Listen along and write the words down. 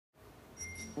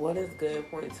What is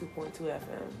good? .2.2 FM.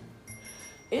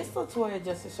 It's Latoya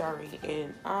Justice Shari,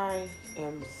 and I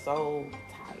am so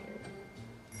tired.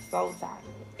 So tired.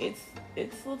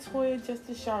 It's Latoya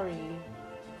Justice Shari,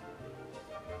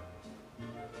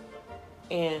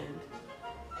 and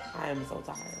I am so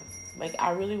tired. Like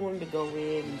I really wanted to go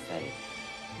in and say,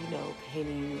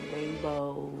 Penny,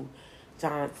 Rainbow,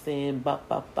 Johnson,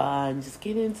 and just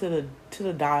get into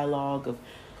the dialogue of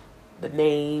the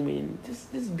name and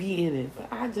just be in it. But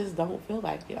I just don't feel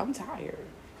like it. I'm tired.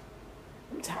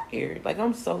 I'm tired. Like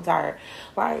I'm so tired.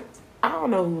 Like I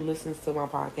don't know who listens to my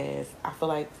podcast. I feel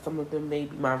like some of them may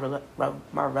be my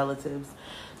relatives.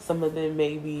 Some of them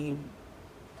may be,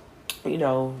 you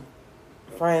know,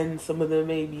 friends. Some of them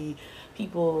may be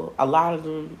people. A lot of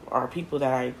them are people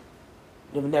that I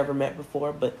have never met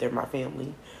before, but they're my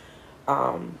family.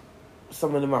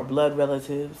 Some of them are blood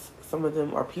relatives. Some of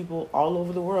them are people all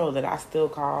over the world that I still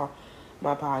call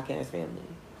my podcast family.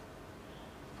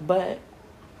 But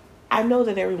I know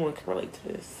that everyone can relate to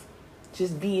this.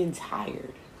 Just being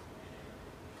tired.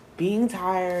 Being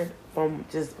tired from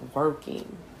just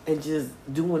working and just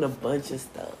doing a bunch of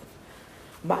stuff.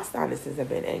 My sinuses have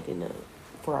been acting up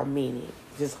for a minute.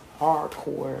 Just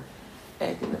hardcore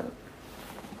acting up.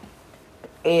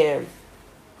 And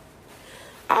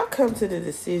I've come to the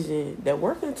decision that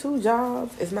working 2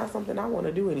 jobs is not something I want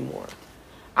to do anymore.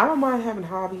 I don't mind having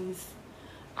hobbies.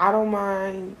 I don't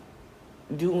mind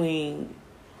doing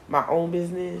my own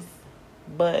business.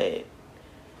 But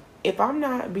if I'm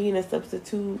not being a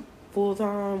substitute full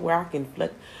time where I can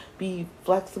be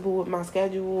flexible with my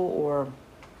schedule or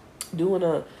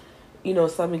doing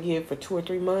summer gig for 2 or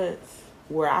 3 months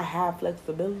where I have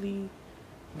flexibility,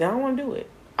 then I don't want to do it.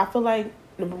 I feel like,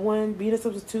 number one, being a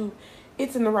substitute,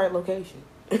 it's in the right location.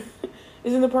 It's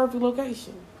in the perfect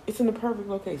location. It's in the perfect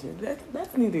location.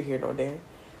 That's neither here nor there.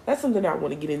 That's something I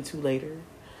want to get into later.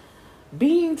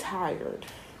 Being tired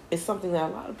is something that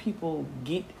a lot of people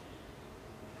get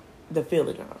the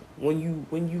feeling of when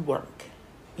you work.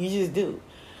 You just do.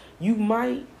 You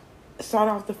might start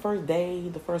off the first day,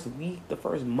 the first week, the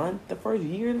first month, the first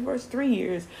year, the first 3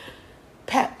 years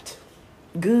pepped,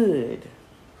 good,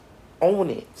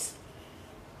 on it.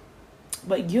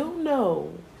 But you'll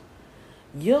know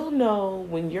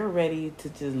when you're ready to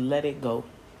just let it go.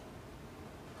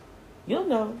 You'll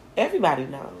know. Everybody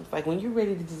knows. Like when you're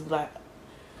ready to just be like,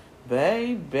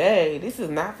 baby, this is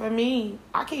not for me.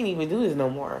 I can't even do this no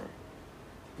more.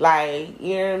 Like,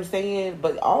 you know what I'm saying?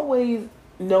 But always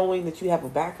knowing that you have a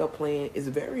backup plan is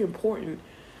very important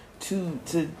to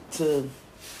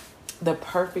the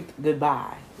perfect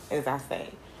goodbye, as I say.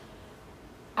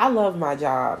 I love my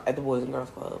job at the Boys and Girls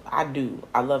Club. I do.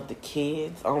 I love the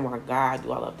kids. Oh my God,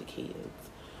 do I love the kids.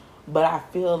 But I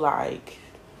feel like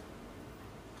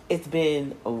it's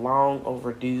been long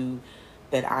overdue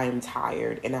that I am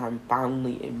tired and I'm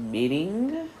finally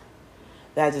admitting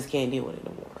that I just can't deal with it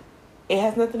no more. It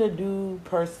has nothing to do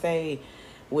per se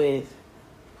with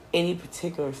any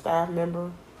particular staff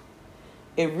member.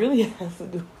 It really has to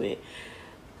do with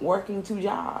working 2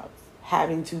 jobs,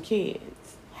 having 2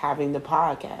 kids, having the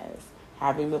podcast,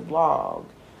 having the blog,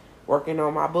 working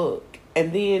on my book.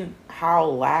 And then how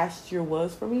last year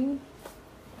was for me,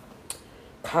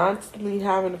 constantly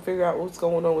having to figure out what's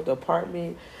going on with the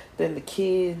apartment, then the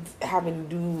kids having to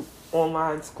do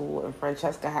online school, and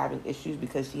Francesca having issues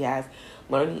because she has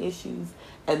learning issues,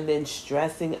 and then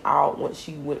stressing out once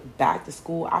she went back to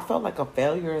school. I felt like a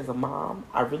failure as a mom.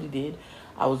 I really did.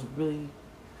 I was really,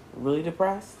 really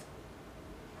depressed.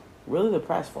 Really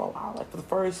depressed for a while. Like for the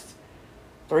first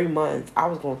 3 months, I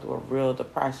was going through a real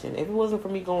depression. If it wasn't for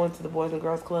me going to the Boys and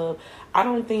Girls Club, I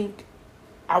don't think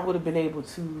I would have been able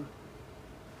to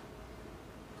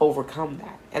overcome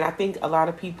that. And I think a lot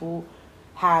of people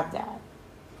have that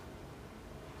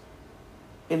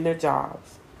in their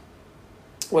jobs.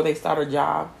 Where they start a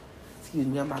job. Excuse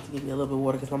me, I'm about to get me a little bit of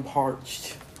water because I'm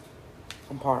parched.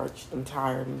 I'm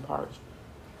tired and parched.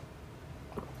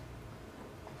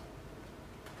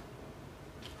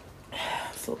 I'm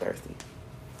so thirsty.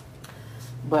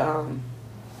 But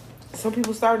some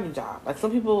people start a new job. Like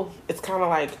some people, it's kind of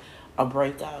like a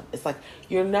breakup. It's like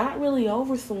you're not really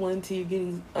over someone until you're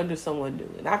getting under someone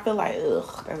new. And I feel like,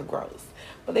 ugh, that's gross.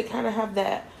 But they kind of have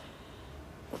that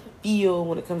feel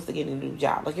when it comes to getting a new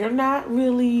job. Like you're not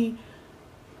really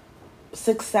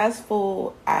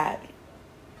successful at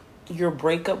your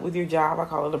breakup with your job. I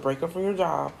call it a breakup from your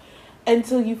job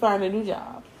until you find a new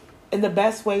job. And the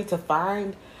best way to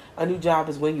find a new job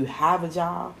is when you have a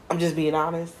job. I'm just being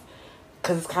honest.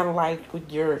 Because it's kind of like when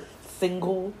you're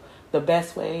single, the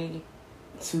best way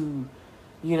to,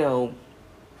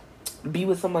 be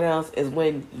with someone else is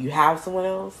when you have someone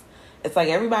else. It's like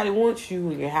everybody wants you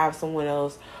when you have someone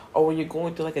else or when you're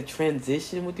going through like a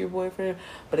transition with your boyfriend.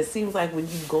 But it seems like when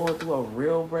you're going through a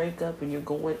real breakup and you're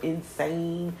going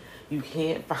insane, you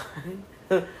can't find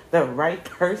the right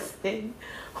person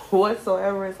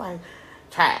whatsoever. It's like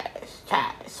trash,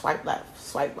 swipe left,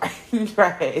 swipe right,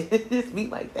 trash. It just be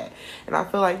like that. And I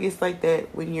feel like it's like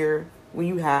that when you're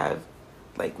going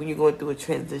through a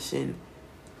transition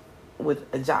with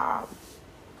a job.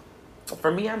 For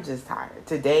me, I'm just tired.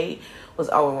 Today was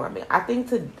overwhelming. I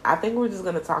think we're just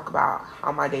gonna talk about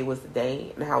how my day was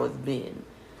today and how it's been,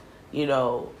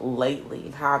 lately,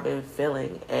 and how I've been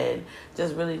feeling, and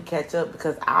just really catch up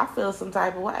because I feel some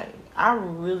type of way. I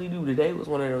really do. Today was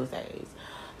one of those days.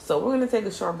 So we're gonna take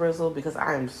a short bristle because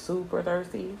I am super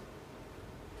thirsty,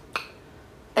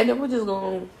 and then we're just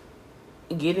gonna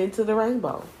get into the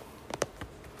rainbow.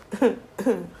 All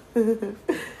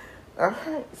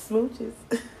right, smooches.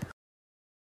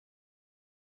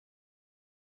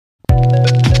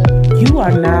 You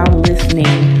are now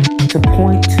listening to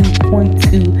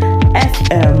 .2.2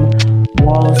 FM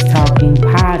Walls Talking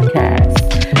Podcast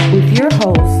with your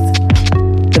host,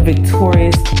 the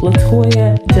victorious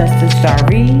Latoya Justice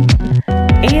Shari,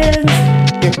 and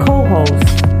your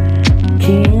co-host,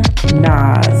 King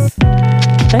Nas.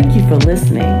 Thank you for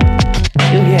listening.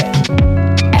 You'll hear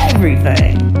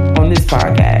everything on this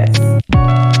podcast.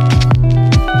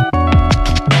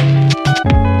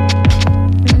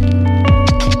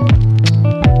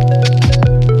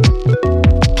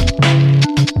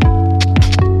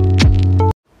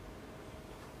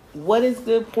 What is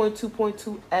good,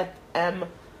 .2.2 FM,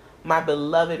 my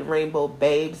beloved rainbow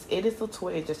babes? It is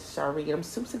Latoya Justice Shari, and I'm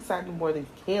super excited more than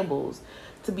Campbell's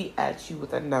to be at you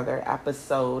with another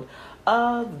episode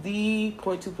of the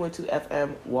 .2.2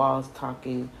 FM Walls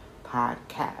Talking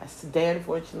Podcast. Today,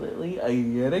 unfortunately,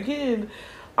 yet again,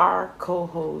 our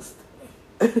co-host,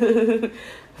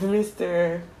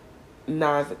 Mr.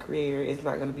 Nas, the creator, is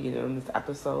not going to be in on this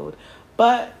episode,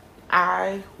 but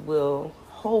I will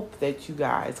hope that you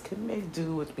guys can make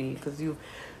do with me because you've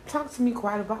talked to me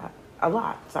quite a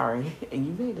lot, and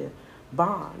you made a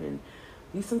bond, and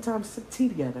we sometimes sip tea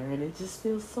together, and it just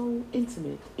feels so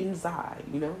intimate inside,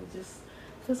 it just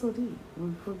feels so deep.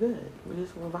 We're good. We're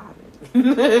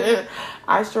vibing.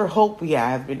 I sure hope we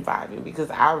have been vibing because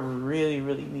I really,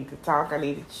 really need to talk. I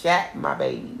need to chat, my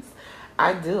babies.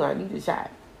 I do. I need to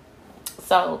chat.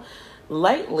 So,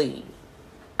 lately,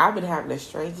 I've been having the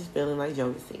strangest feeling like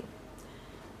Jodeci.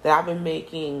 That I've been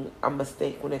making a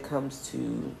mistake when it comes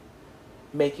to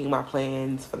making my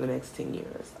plans for the next 10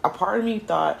 years. A part of me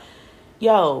thought,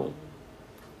 like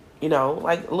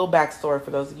a little backstory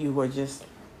for those of you who are just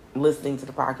listening to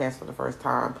the podcast for the first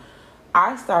time.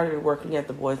 I started working at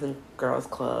the Boys and Girls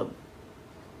Club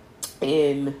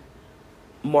in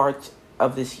March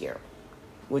of this year,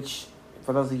 which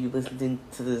for those of you listening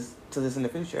to this in the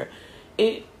future,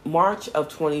 March of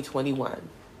 2021.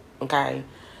 Okay.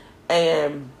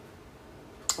 And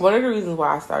one of the reasons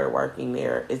why I started working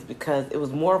there is because it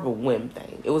was more of a whim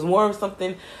thing. It was more of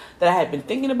something that I had been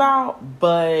thinking about,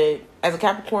 but as a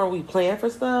Capricorn, we plan for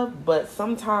stuff, but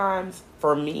sometimes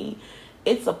for me,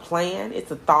 it's a plan,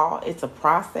 it's a thought, it's a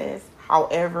process.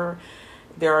 However,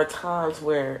 there are times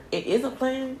where it is a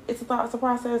plan, it's a thought, it's a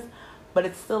process, but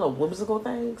it's still a whimsical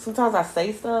thing. Sometimes I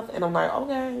say stuff and I'm like,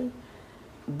 okay,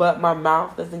 but my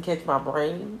mouth doesn't catch my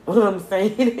brain when I'm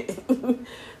saying it.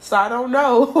 So I don't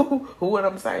know what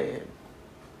I'm saying.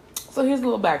 So here's a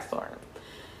little backstory.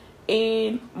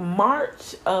 In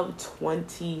March of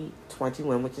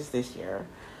 2021, which is this year,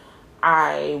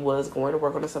 I was going to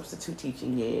work on a substitute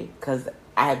teaching gig because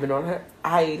I had been on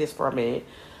hiatus for a minute.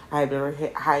 I had been on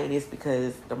hiatus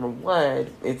because, number one,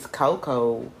 it's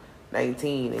COVID-19,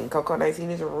 and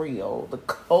COVID-19 is real. The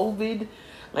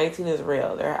COVID-19 is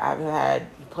real. I've had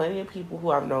plenty of people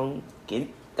who I've known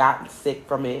gotten sick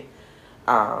from it.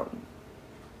 I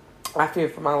fear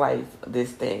for my life,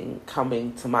 this thing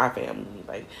coming to my family,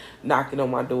 like knocking on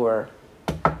my door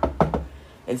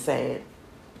and saying,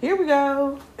 here we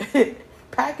go,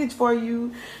 package for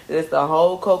you. And it's the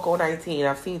whole COVID-19.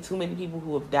 I've seen too many people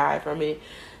who have died from it,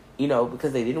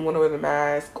 because they didn't want to wear the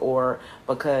mask or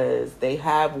because they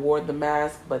have worn the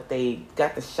mask, but they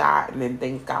got the shot and then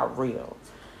things got real.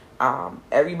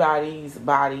 Everybody's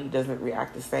body doesn't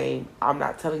react the same. I'm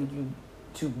not telling you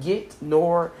to get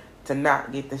nor to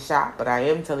not get the shot, but I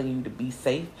am telling you to be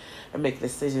safe and make a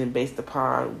decision based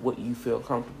upon what you feel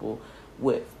comfortable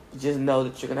with. Just know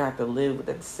that you're going to have to live with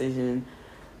that decision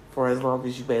for as long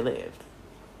as you may live.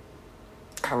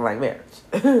 Kind of like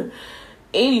marriage.,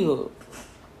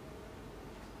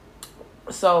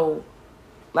 so,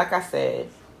 like I said,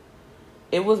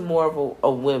 it was more of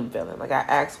a whim feeling. Like, I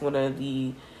asked one of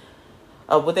the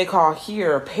what they call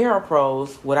here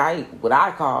parapros, what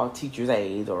I call teacher's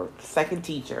aides or second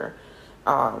teacher,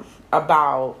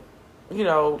 about, you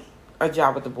know, a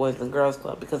job with the Boys and Girls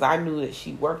Club, because I knew that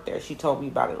she worked there. She told me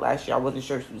about it last year. I wasn't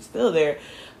sure if she was still there,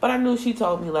 but I knew she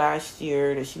told me last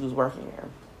year that she was working there.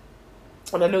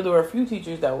 And I knew there were a few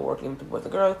teachers that were working at the Boys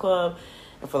and Girls Club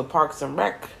and for the Parks and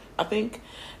Rec, I think.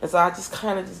 And so I just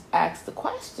kind of just asked the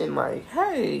question, like,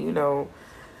 hey, you know,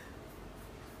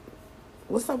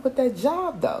 what's up with that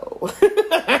job, though?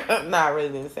 Nah, I really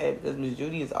didn't say it because Miss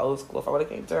Judy is old school. If I would have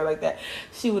came to her like that,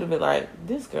 she would have been like,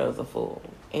 this girl's a fool.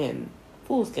 And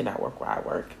fools cannot work where I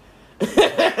work.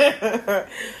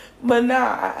 But nah,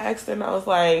 I asked her and I was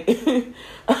like,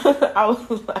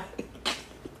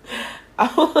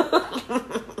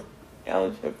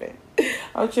 I'm tripping.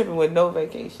 I'm tripping with no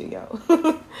vacation, yo.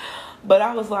 But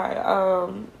I was like,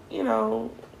 you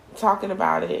know, talking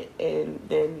about it. And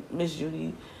then Miss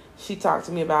Judy, she talked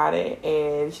to me about it.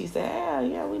 And she said,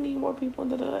 yeah, we need more people.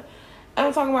 And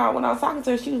I'm talking about when I was talking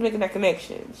to her, she was making that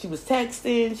connection. She was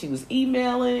texting, she was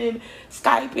emailing,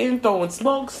 Skyping, throwing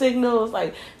smoke signals.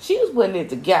 Like, she was putting it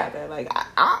together. Like,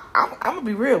 I'm going to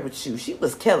be real with you. She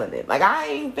was killing it. Like, I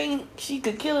ain't think she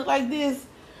could kill it like this.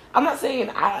 I'm not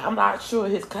saying I'm not sure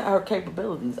her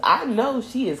capabilities. I know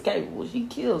she is capable. She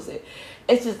kills it.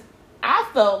 It's just, I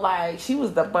felt like she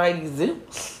was the mighty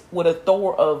Zeus with a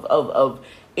Thor of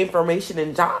information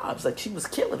and jobs. Like, she was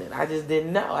killing it. I just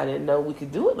didn't know. I didn't know we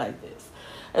could do it like this.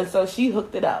 And so she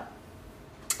hooked it up.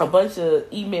 A bunch of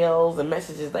emails and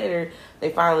messages later,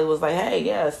 they finally was like, hey,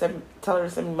 yeah, tell her to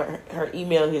send me her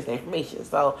email and his information.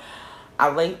 So I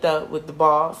linked up with the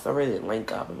boss. I really didn't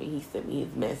link up. I mean, he sent me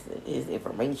his message, his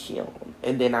information.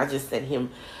 And then I just sent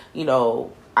him, you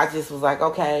know, I just was like,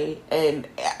 okay. And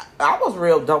I was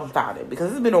real dumbfounded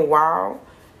because it's been a while.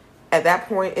 At that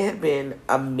point, it had been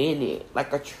a minute,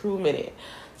 like a true minute,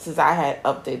 since I had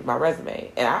updated my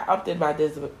resume. And I updated my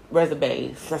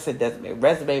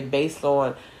resume based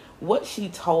on what she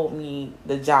told me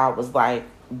the job was like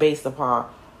based upon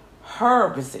her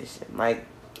position. Like,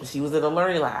 she was in a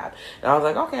learning lab. And I was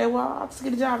like, okay, well, I'll just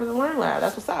get a job in the learning lab.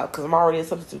 That's what's up, because I'm already a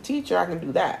substitute teacher. I can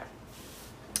do that.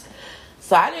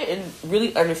 So I didn't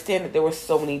really understand that there were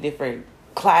so many different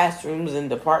classrooms and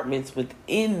departments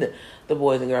within the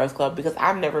Boys and Girls Club, because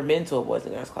I've never been to a Boys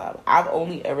and Girls Club. I've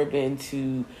only ever been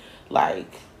to,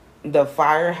 like, the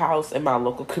firehouse in my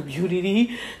local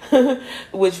community,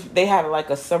 which they had, like,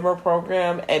 a summer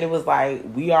program, and it was like,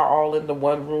 we are all in the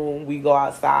one room. We go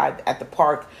outside at the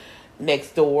park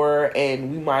next door,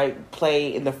 and we might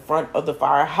play in the front of the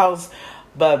firehouse.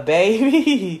 But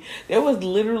baby, there was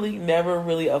literally never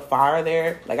really a fire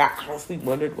there. Like, I honestly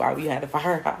wondered why we had a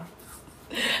firehouse.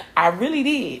 I really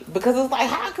did, because it's like,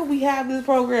 how can we have this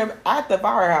program at the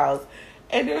firehouse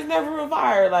and there's never a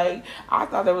fire? Like, I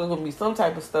thought there was gonna be some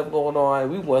type of stuff going on.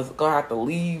 We was gonna have to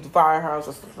leave the firehouse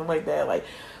or something like that. Like,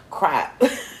 crap.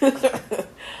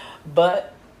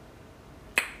 But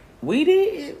we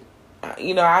did.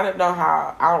 You know, I don't know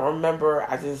how. I don't remember.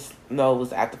 I just know it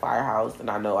was at the firehouse, and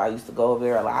I know I used to go over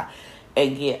there a lot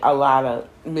and get a lot of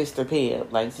Mr.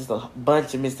 Pibb, like just a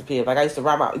bunch of Mr. Pibb. Like, I used to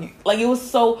ride my, like, it was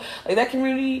so, like, that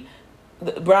community,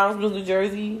 Brownsville, New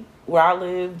Jersey, where I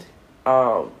lived,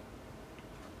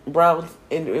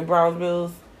 in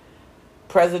Brownsville's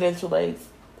Presidential Lakes.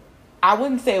 I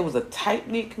wouldn't say it was a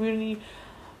tight-knit community,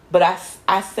 but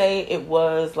I say it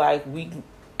was like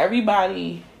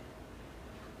everybody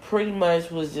pretty much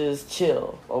was just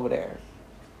chill over there.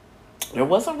 There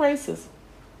was some racism.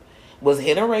 Was a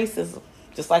hint of racism.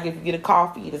 Just like if you get a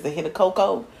coffee, there's a hint of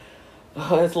cocoa.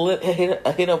 It's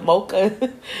a hint of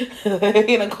mocha. A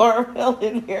hint of caramel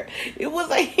in there. It was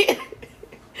a hint.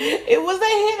 It was a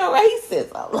hint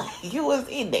of racism. Like, it was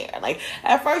in there. Like,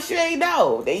 at first you ain't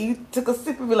know. Then you took a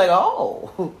sip and be like,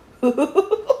 oh,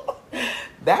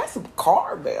 that's some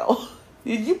caramel.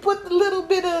 Did you put the little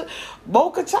bit of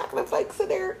mocha chocolate flakes in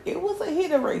there? It was a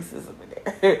hint of racism in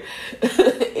there.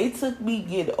 It took me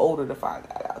getting older to find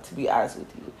that out, to be honest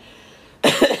with you.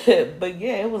 But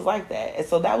yeah, it was like that. And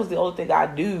so that was the only thing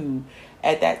I knew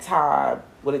at that time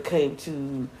when it came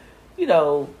to, you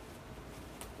know,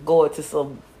 going to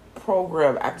some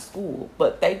program after school.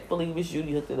 But thankfully, Miss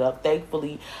Judy hooked it up.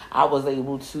 Thankfully, I was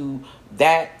able to,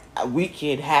 that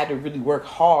weekend, had to really work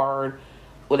hard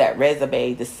with that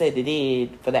resume to send it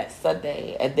in for that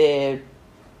Sunday. And then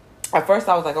at first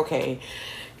I was like, okay,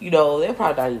 you know, they're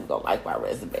probably not even gonna like my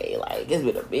resume. Like, it's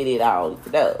been a minute, I don't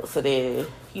even know. So then,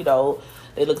 you know,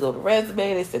 They looked over the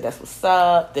resume. They said, that's what's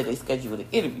up. Then they scheduled an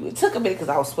interview. It took a minute because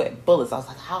I was sweating bullets. I was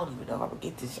like, I don't even know if I'm going to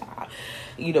get this job.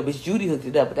 You know, Miss Judy hooked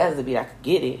it up, but that doesn't mean I could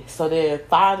get it. So then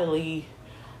finally,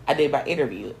 I did my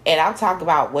interview. And I'm talking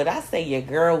about when I say your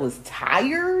girl was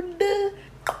tired,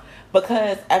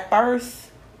 because at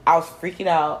first I was freaking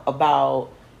out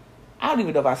about, I don't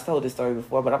even know if I told this story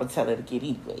before, but I'm going to tell it again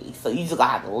anyway. So you just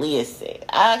got to listen,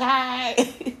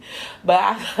 okay?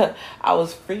 But I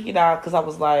was freaking out because I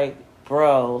was like,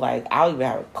 bro, like, I don't even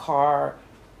have a car.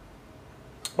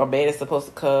 My man is supposed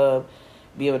to come,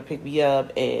 be able to pick me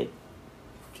up, and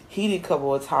he didn't come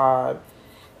on time.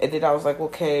 And then I was like,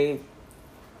 okay,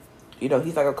 you know,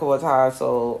 he's not going to come on time,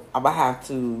 so I'm going to have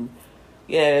to,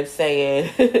 you know what I'm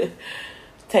saying,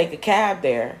 take a cab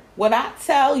there. When I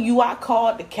tell you I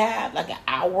called the cab like an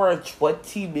hour and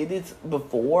 20 minutes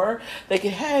before,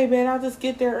 thinking, hey, man, I'll just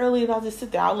get there early and I'll just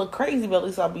sit there. I'll look crazy, but at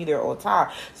least I'll be there on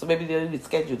time. So maybe they didn't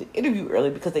schedule the interview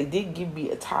early because they did give me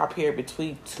a time period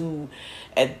between 2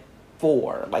 and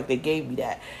 4. Like, they gave me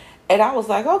that. And I was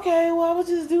like, okay, well, I'll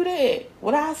just do that.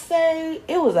 When I say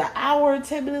it was an hour and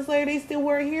 10 minutes later, they still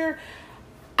weren't here,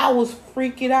 I was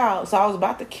freaking out. So I was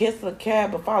about to cancel the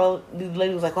cab, but finally the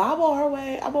lady was like, well, I'm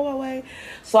on my way.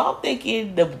 So I'm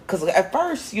thinking, because at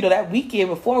first, you know, that weekend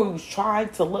before, we was trying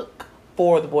to look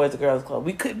for the Boys and Girls Club.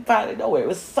 We couldn't find it nowhere. It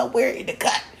was somewhere in the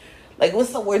cut. Like, it was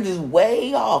somewhere just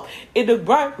way off. In the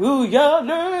bright blue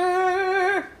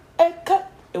yonder and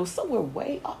cut. It was somewhere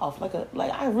way off. Like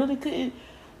I really couldn't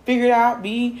figure it out.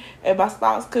 Me and my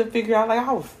spouse couldn't figure it out. Like,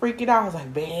 I was freaking out. I was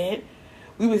like, man,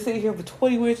 we've been sitting here for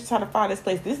 20 minutes trying to find this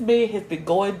place. This man has been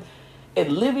going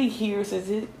and living here since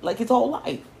his whole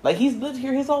life. Like, he's lived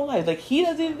here his whole life. Like, he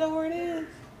doesn't even know where it is.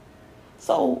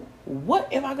 So,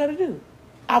 what am I going to do?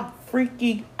 I'm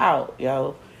freaking out,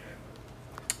 yo.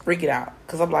 Freaking out.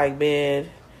 Because I'm like, man,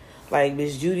 like,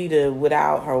 Miss Judy went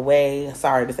out her way.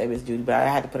 Sorry to say Miss Judy, but I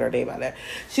had to put her name out there.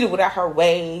 She went out her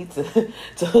way to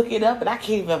hook it up, and I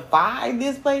can't even find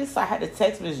this place. So I had to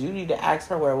text Miss Judy to ask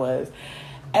her where it was.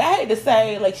 And I had to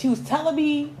say, like, she was telling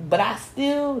me, but I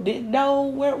still didn't know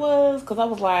where it was. Because I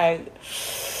was like,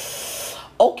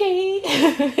 okay.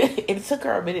 And it took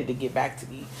her a minute to get back to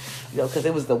me. You know, because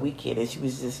it was the weekend. And she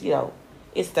was just, you know,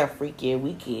 it's the freaking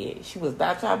weekend. She was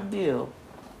not trying to deal.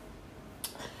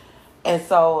 And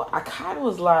so I kind of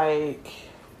was like,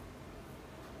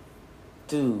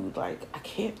 dude, like, I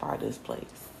can't find this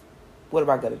place. What am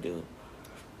I going to do?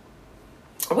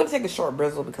 I'm going to take a short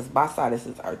brizzle because my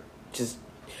sinuses are just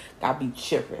got me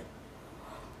tripping.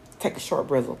 Take a short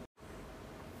brizzle.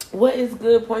 What is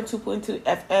good? 2.2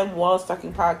 FM Wall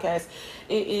Stalking Podcast.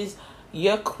 It is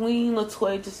your queen,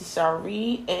 Latoya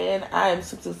Shari, and I am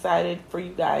super excited for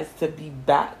you guys to be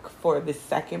back for the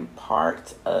second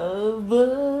part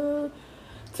of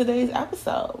today's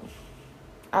episode.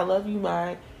 I love you,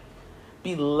 my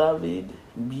beloved,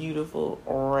 beautiful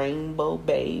rainbow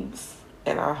babes.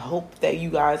 And I hope that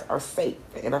you guys are safe.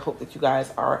 And I hope that you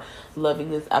guys are loving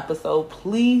this episode.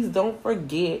 Please don't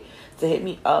forget to hit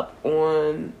me up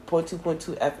on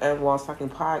 2.2 FM Wall Stalking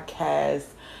Podcast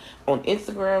on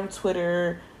Instagram,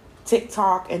 Twitter,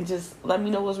 TikTok, and just let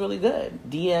me know what's really good.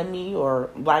 DM me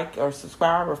or like or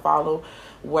subscribe or follow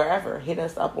wherever. Hit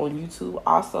us up on YouTube.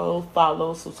 Also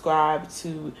follow, subscribe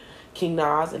to King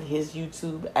Nas and his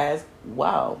YouTube as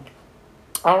well.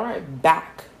 All right,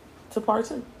 back to part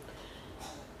 2.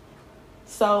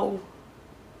 So,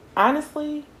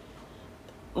 honestly,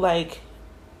 like,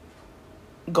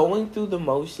 going through the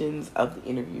motions of the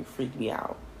interview freaked me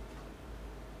out.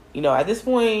 You know, at this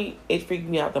point, it freaked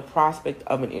me out, the prospect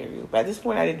of an interview. But at this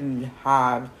point, I didn't even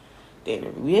have the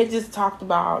interview. We had just talked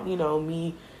about, you know,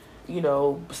 me, you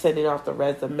know, sending off the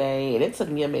resume. And it took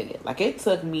me a minute. Like, it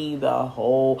took me the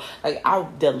whole, like, I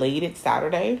delayed it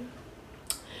Saturday.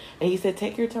 And he said,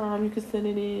 take your time, you can send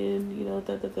it in, you know,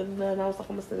 And I was like,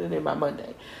 I'm going to send it in by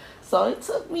Monday. So it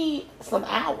took me some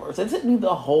hours. It took me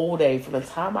the whole day from the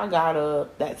time I got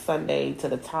up that Sunday to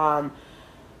the time,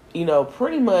 you know,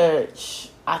 pretty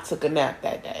much I took a nap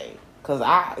that day. Because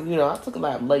I took a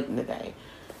nap late in the day.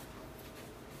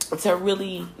 To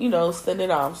really, you know, send it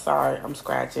off. I'm sorry, I'm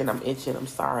scratching, I'm itching, I'm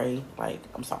sorry. Like,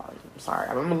 I'm sorry.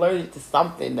 I'm allergic to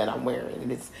something that I'm wearing.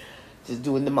 And it's just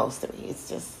doing the most to me. It's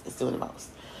doing the most.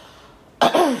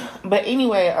 But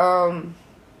anyway,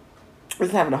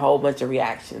 was having a whole bunch of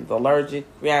reactions. Allergic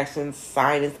reactions,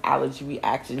 sinus allergy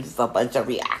reactions, just a bunch of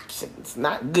reactions.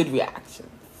 Not good reactions.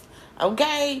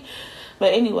 Okay?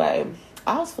 But anyway,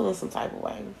 I was feeling some type of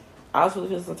way.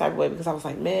 Because I was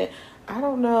like, man, I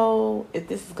don't know if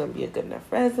this is going to be a good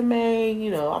enough resume. You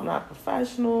know, I'm not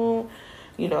professional.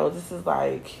 You know, this is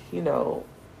like, you know,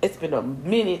 it's been a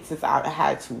minute since I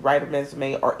had to write a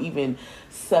resume or even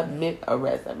submit a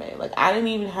resume. Like, I didn't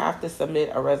even have to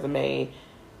submit a resume.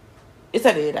 Yes,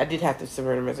 I did. I did have to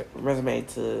submit a resume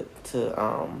to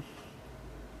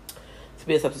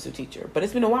be a substitute teacher. But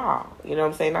it's been a while. You know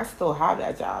what I'm saying? I still have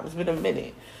that job. It's been a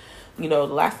minute. You know,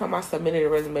 the last time I submitted a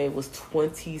resume was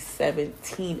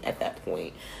 2017 at that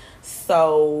point. So,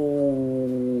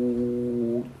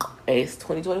 it's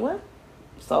 2021.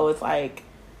 So, it's like,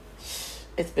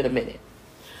 it's been a minute.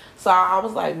 So, I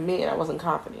was like, man, I wasn't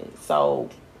confident. So,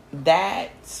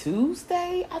 that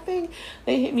Tuesday, I think,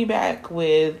 they hit me back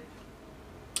with,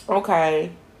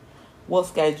 okay, we'll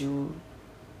schedule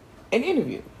an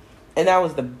interview. And that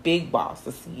was the big boss,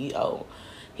 the CEO,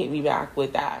 hit me back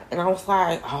with that. And I was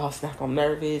like, oh, snap, I'm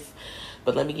nervous.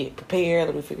 But let me get prepared.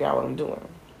 Let me figure out what I'm doing.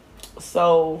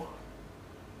 So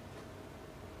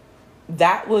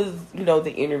that was, you know,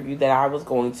 the interview that I was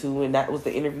going to. And that was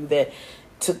the interview that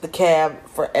took the cab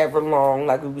forever long,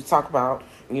 like we was talking about,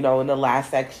 you know, in the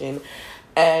last section.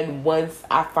 And once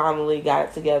I finally got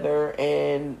it together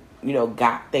and, you know,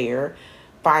 got there,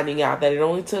 finding out that it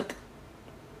only took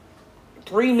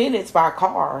 3 minutes by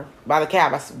car, by the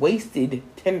cab. I wasted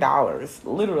 $10,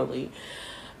 literally.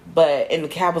 And the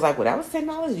cab was like, well, that was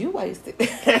 $10 you wasted.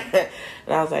 And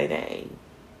I was like, dang.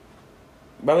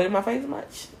 Rub it in my face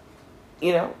much?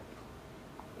 You know?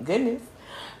 Goodness.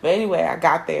 But anyway, I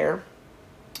got there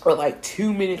with like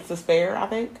 2 minutes to spare, I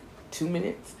think. 2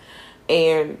 minutes.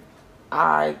 And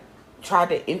I tried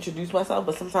to introduce myself,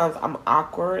 but sometimes I'm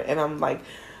awkward and I'm like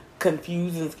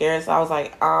confused and scared. So I was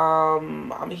like,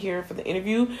 I'm here for the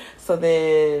interview. So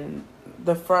then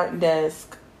the front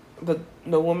desk, the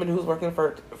woman who's working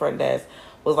for front desk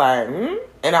was like,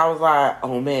 and I was like,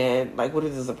 oh man, like, what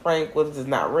is this, a prank? What is this,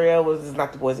 not real? What is this,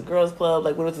 not the Boys and Girls Club?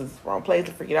 Like, what is this, wrong place?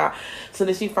 I'm freaking out. So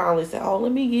then she finally said, oh,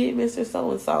 let me get Mr.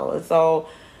 So-and-so. And so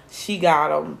she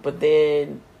got him, but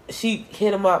then she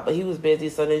hit him up, but he was busy.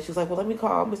 So then she was like, well, let me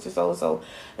call Mr. So-and-so.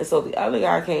 And so the other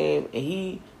guy came and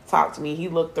he talked to me. He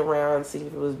looked around, see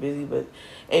if it was busy. But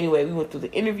anyway, we went through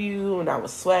the interview and I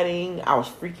was sweating. I was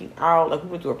freaking out. Like, we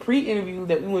went through a pre-interview,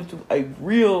 that we went through a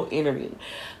real interview.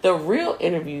 The real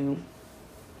interview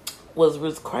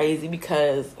was crazy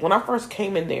because when I first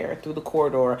came in there through the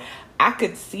corridor, I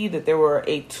could see that there were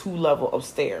a 2-level of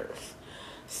stairs.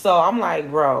 So I'm like,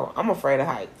 bro, I'm afraid of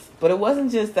heights. But it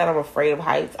wasn't just that I'm afraid of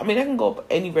heights. I mean, I can go up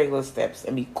any regular steps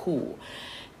and be cool.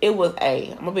 It was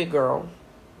I'm a big girl.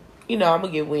 You know, I'm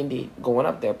going to get winded going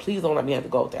up there. Please don't let me have to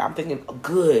go up there. I'm thinking,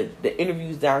 good, the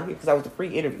interview's down here because I was the free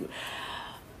interview.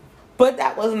 But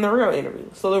that wasn't the real interview.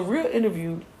 So the real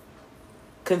interview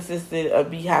consisted of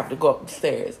me having to go up the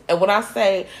stairs. And when I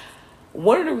say,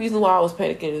 one of the reasons why I was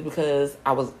panicking is because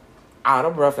I was out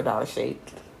of breath and out of shape.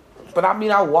 But I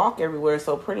mean, I walk everywhere,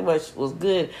 so pretty much was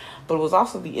good. But it was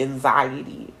also the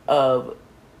anxiety of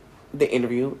the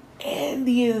interview and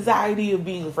the anxiety of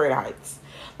being afraid of heights.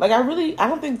 Like, I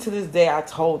don't think to this day I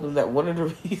told them that one of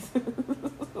the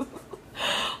reasons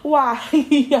why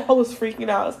I was freaking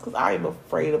out is because I am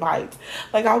afraid of heights.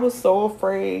 Like, I was so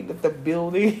afraid that the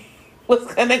building was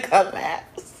going to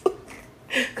collapse.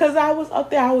 Because I was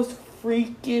up there, I was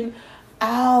freaking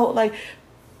out. Like,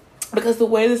 because the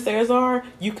way the stairs are,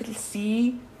 you can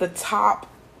see the top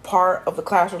part of the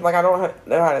classroom. Like, I don't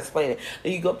know how to explain it.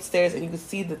 Then you go upstairs and you can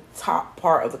see the top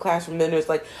part of the classroom. Then there's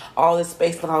like all this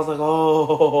space, and I was like,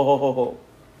 oh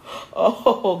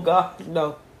God,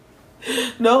 no,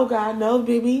 God, no,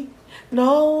 baby,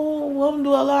 no, I'm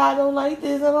doing a lot. I don't like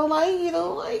this. I don't like it. I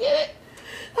don't like it.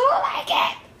 I don't like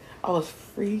it. I was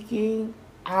freaking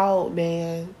out,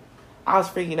 man. I was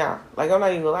freaking out. Like, I'm not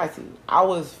even gonna lie to you. I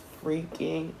was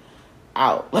freaking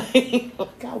out.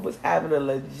 Like I was having a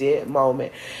legit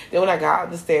moment. Then when I got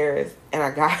up the stairs and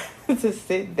I got to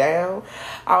sit down,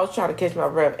 I was trying to catch my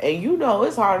breath. And you know,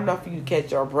 it's hard enough for you to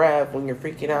catch your breath when you're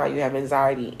freaking out, you have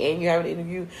anxiety, and you have an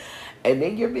interview, and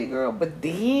then you're a big girl, but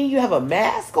then you have a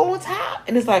mask on top,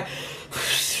 and it's like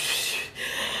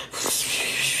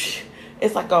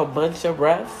it's like a bunch of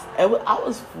breaths. And I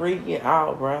was freaking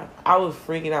out, bruh. I was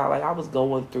freaking out. Like, I was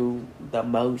going through the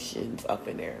motions up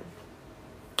in there.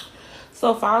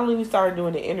 So finally we started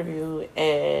doing the interview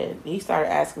and he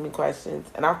started asking me questions.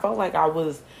 And I felt like I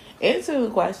was answering the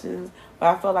questions,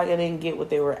 but I felt like I didn't get what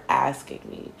they were asking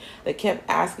me. They kept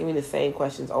asking me the same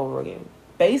questions over again.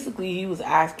 Basically, he was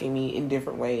asking me in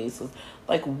different ways.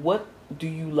 Like, what do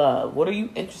you love? What are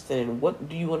you interested in? What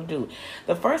do you want to do?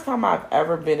 The first time I've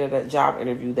ever been at a job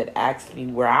interview that asked me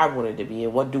where I wanted to be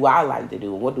and what do I like to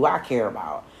do and what do I care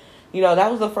about. You know,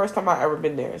 that was the first time I ever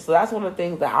been there. So that's one of the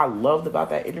things that I loved about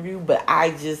that interview. But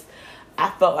I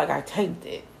felt like I tanked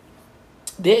it.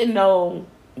 Didn't know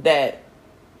that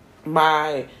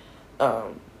my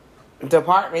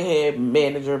department head,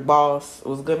 manager, boss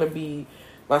was going to be,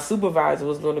 my supervisor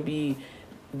was going to be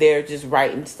there just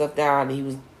writing stuff down. And he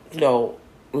was,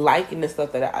 liking the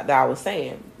stuff that I was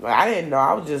saying. Like, I didn't know.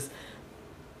 I was just,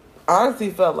 honestly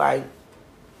felt like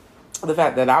the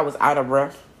fact that I was out of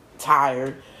breath,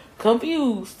 tired,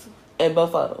 confused, and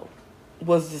befuddled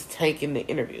was just taking the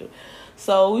interview.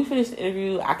 So we finished the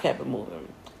interview. I kept it moving.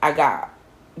 I got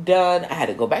done. I had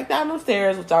to go back down the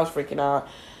stairs, which I was freaking out.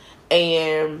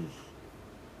 And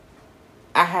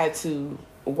I had to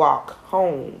walk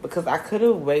home because I could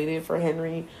have waited for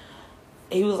Henry.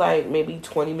 He was like maybe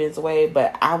 20 minutes away,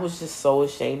 but I was just so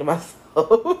ashamed of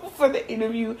myself for the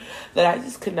interview that I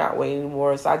just could not wait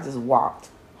anymore. So I just walked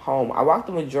home. I walked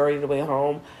the majority of the way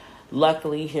home.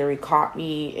 Luckily, Henry caught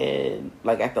me and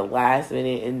at the last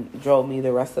minute and drove me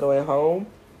the rest of the way home.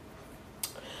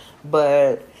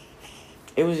 But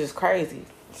it was just crazy.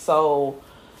 So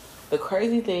the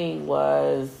crazy thing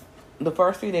was the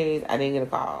first 3 days I didn't get a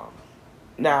call.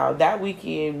 Now that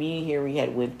weekend, me and Henry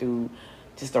had went through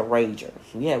just a rager.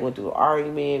 We had went through an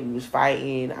argument. We was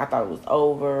fighting. I thought it was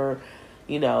over.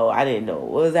 I didn't know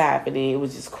what was happening. It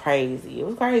was just crazy. It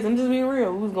was crazy. I'm just being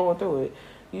real. We was going through it.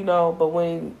 But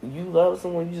when you love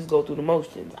someone, you just go through the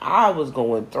motions. I was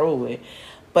going through it,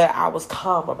 but I was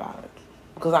calm about it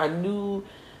because I knew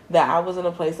that I was in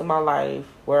a place in my life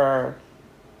where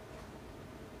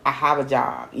I have a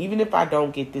job. Even if I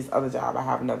don't get this other job, I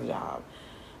have another job.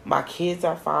 My kids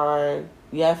are fine.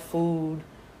 We have food.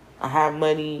 I have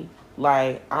money.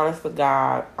 Honest to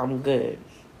God, I'm good.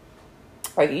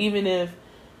 Even if,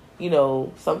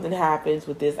 something happens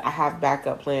with this, I have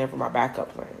backup plan for my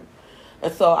backup plan.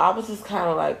 And so I was just kind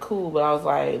of cool, but I was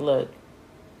like, look,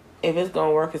 if it's going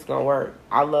to work, it's going to work.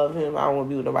 I love him. I don't want to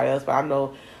be with nobody else, but I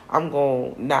know I'm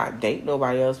going to not date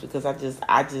nobody else because I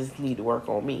just need to work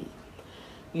on me,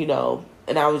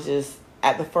 And I was just,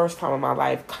 at the first time in my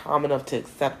life, calm enough to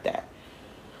accept that.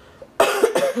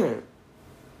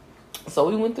 So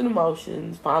we went through the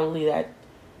motions. Finally,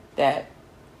 that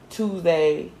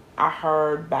Tuesday, I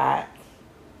heard back.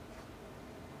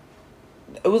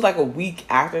 It was a week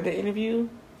after the interview.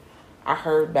 I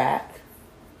heard back.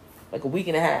 A week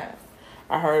and a half.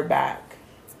 I heard back.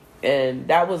 And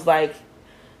that was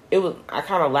it was, I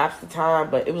kind of lapsed the time,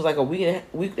 but it was a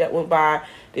week that went by.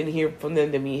 Didn't hear from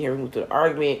them. Then me and Harry went through the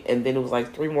argument. And then it was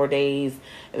 3 more days.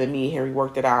 And then me and Harry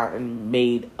worked it out and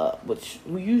made up. Which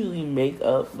we usually make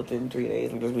up within 3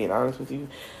 days. I'm just being honest with you.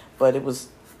 But it was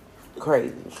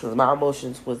crazy. Because my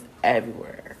emotions was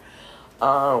everywhere.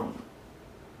 And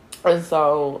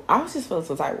so I was just feeling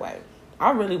some type of way.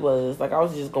 I really was. I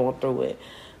was just going through it.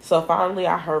 So finally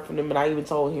I heard from them. And I even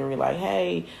told Henry,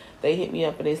 hey, they hit me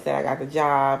up and they said I got the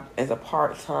job as a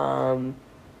part-time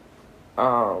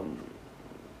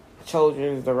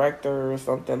children's director or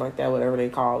something like that, whatever they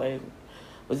call it.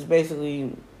 Which is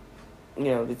basically,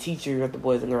 the teacher at the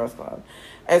Boys and Girls Club.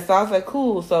 And so I was like,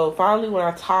 cool. So finally when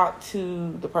I talked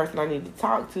to the person I needed to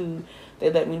talk to, they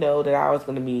let me know that I was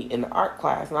going to be in the art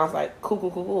class. And I was like,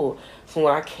 cool. So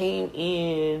when I came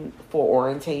in for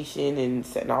orientation and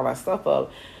setting all that stuff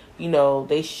up, I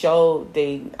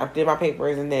did my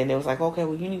papers, and then it was okay,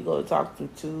 well, you need to go talk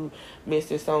to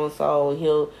Mr. So-and-so, and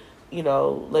he'll,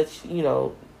 let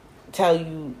you, tell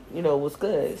you, what's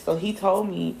good. So he told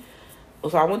me,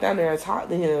 so I went down there and talked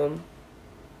to him,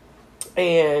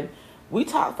 and we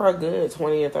talked for a good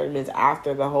 20 or 30 minutes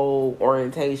after the whole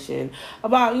orientation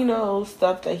about,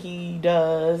 stuff that he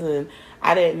does, and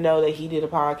I didn't know that he did a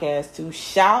podcast too.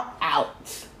 Shout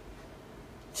out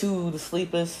to the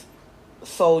Sleepless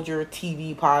Soldier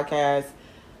TV podcast.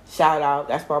 Shout out.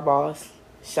 That's my boss.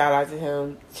 Shout out to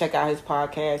him. Check out his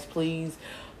podcast, please.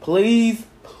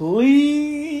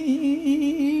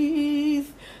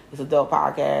 It's a dope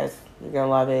podcast. You're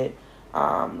gonna love it.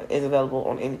 It's available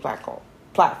on any platform.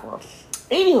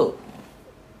 Anywho,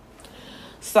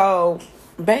 so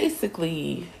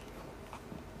basically,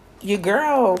 your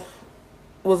girl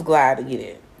was glad to get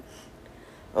it.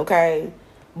 Okay?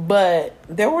 But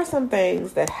there were some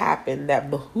things that happened that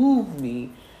behooved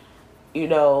me,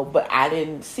 but I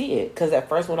didn't see it. Because at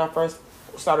first, when I first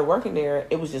started working there,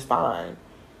 it was just fine.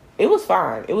 It was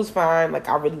fine.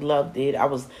 I really loved it. I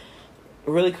was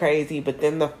really crazy. But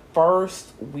then the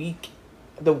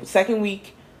second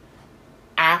week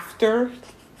after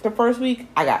the first week,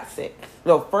 I got sick.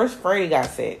 No, first Freddie got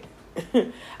sick.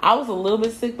 I was a little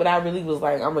bit sick, but I really was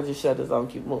I'm going to just shut this off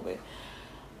and keep moving.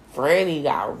 Franny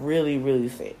got really, really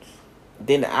sick.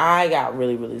 Then I got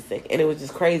really, really sick. And it was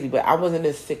just crazy. But I wasn't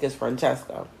as sick as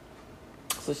Francesca.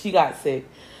 So she got sick.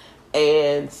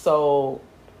 And so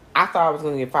I thought I was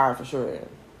going to get fired for sure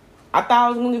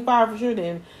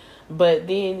then. But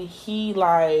then he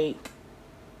like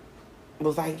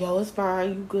was like, yo, it's fine,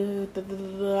 you good, da, da,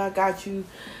 da, da, I got you.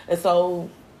 And so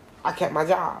I kept my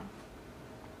job.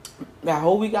 That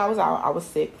whole week I was out, I was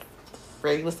sick.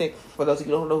 Franny was sick. For those of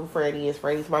you who don't know who Franny is,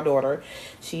 Franny's my daughter.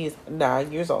 She is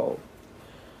 9 years old.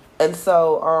 And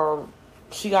so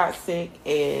she got sick,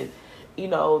 and you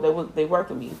know, they worked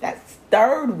with me. That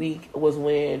third week was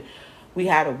when we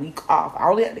had a week off. I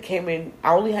only had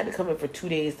to come in for 2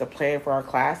 days to plan for our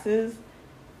classes.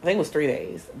 I think it was 3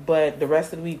 days, but the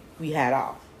rest of the week we had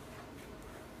off.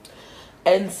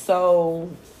 And so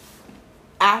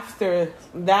after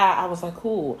that, I was like,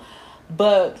 cool.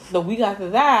 But the week after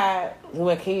that,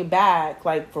 when I came back,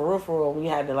 like for real, we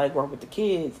had to like work with the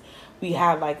kids. We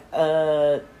had like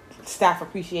a staff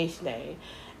appreciation day.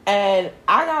 And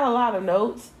I got a lot of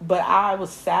notes, but I was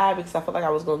sad because I felt like I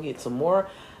was going to get some more.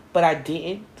 But I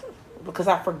didn't, because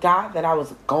I forgot that I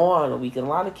was gone a week. And a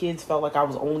lot of kids felt like I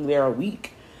was only there a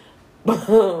week.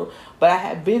 But I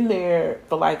had been there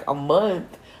for like a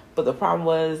month. But the problem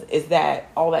is that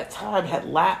all that time had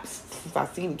lapsed since I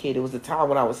seen the kid. It was the time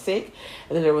when I was sick,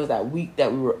 and then there was that week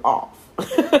that we were off.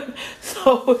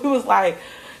 So it was like,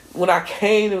 when I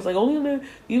came, it was like, even though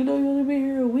you only been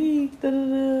here a week, da da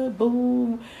da,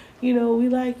 boom, you know, we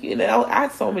like you. And I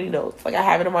had so many notes. Like, I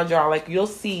have it in my jar. Like, you'll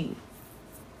see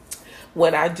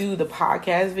when I do the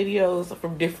podcast videos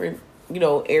from different, you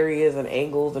know, areas and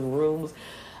angles and rooms,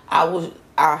 I'll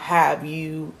have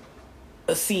you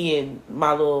seeing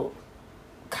my little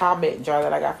comment jar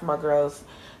that I got from my girls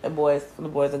and boys, from the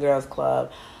Boys and Girls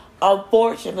Club.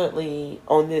 Unfortunately,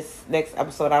 on this next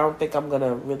episode, I don't think I'm going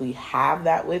to really have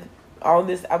that on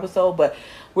this episode, but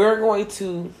we're going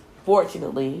to,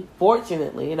 fortunately,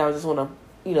 and I just want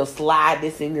to, you know, slide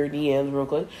this in your DMs real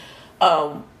quick.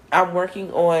 I'm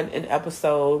working on an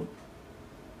episode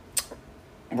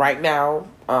right now.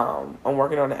 I'm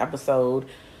working on an episode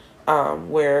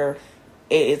where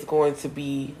it is going to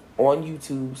be on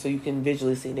YouTube, so you can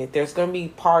visually see it. There's going to be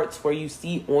parts where you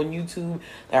see on YouTube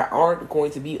that aren't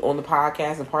going to be on the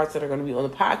podcast, and parts that are going to be on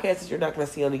the podcast that you're not going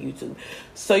to see on the YouTube.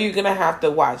 So you're going to have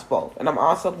to watch both. And I'm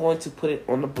also going to put it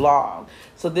on the blog.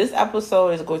 So this episode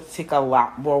is going to take a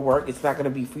lot more work. It's not going to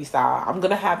be freestyle. I'm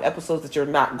going to have episodes that you're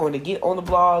not going to get on the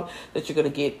blog, that you're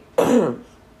going to get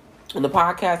on the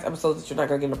podcast, episodes that you're not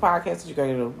going to get on the podcast, that you're going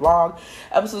to get on the blog,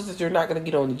 episodes that you're not going to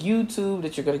get on YouTube,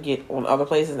 that you're going to get on other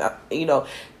places, you know,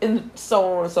 and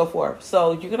so on and so forth.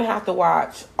 So you're going to have to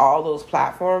watch all those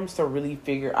platforms to really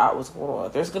figure out what's going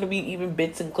on. There's going to be even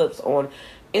bits and clips on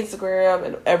Instagram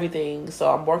and everything. So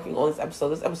I'm working on this episode.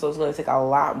 This episode is going to take a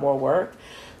lot more work.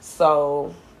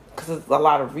 So, because it's a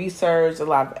lot of research, a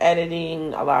lot of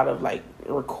editing, a lot of like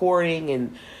recording,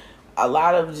 and a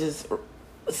lot of just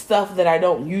stuff that I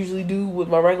don't usually do with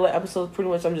my regular episodes. Pretty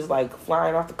much I'm just like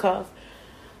flying off the cuff.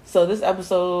 So this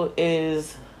episode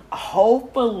is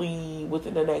hopefully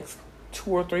within the next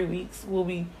 2 or 3 weeks will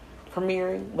be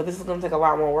premiering, but this is going to take a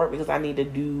lot more work because I need to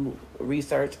do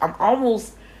research. I'm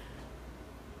almost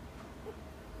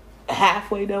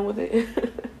halfway done with it,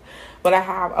 but I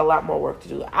have a lot more work to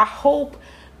do. I hope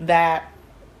that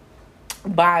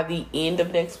by the end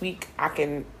of next week I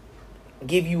can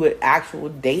give you an actual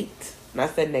date. And I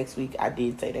said next week. I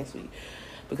did say next week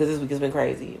because this week has been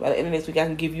crazy. By the end of next week, I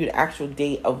can give you the actual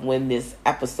date of when this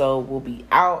episode will be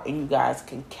out, and you guys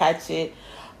can catch it.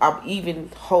 I'm even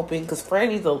hoping, because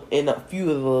Franny's in a few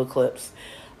of the little clips,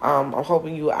 I'm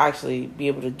hoping you will actually be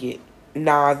able to get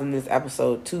Nas in this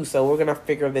episode too. So we're going to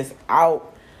figure this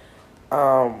out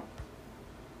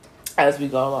as we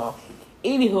go along.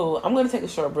 Anywho, I'm going to take a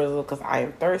short brizzle because I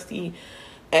am thirsty,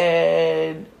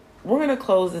 and we're going to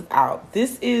close this out.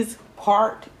 This is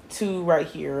part 2 right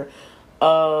here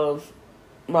of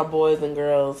my Boys and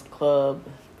Girls Club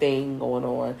thing going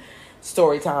on.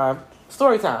 Story time.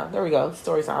 There we go.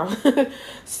 Story time.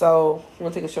 So, I'm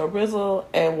going to take a short brizzle,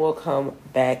 and we'll come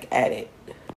back at it.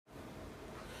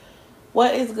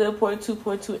 What is good,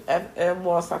 0.2.2 FM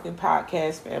Wall Talking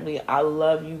Podcast family? I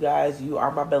love you guys. You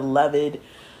are my beloved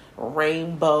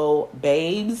rainbow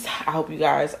babes. I hope you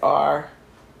guys are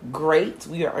great.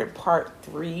 We are in part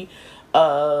 3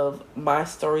 of my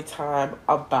story time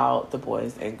about the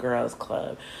Boys and Girls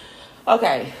Club.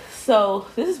 Okay, so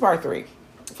this is part 3.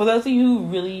 For those of you who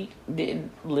really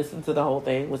didn't listen to the whole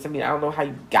thing, which I mean, I don't know how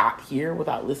you got here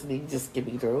without listening, just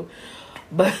skipping through.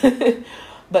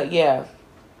 But yeah,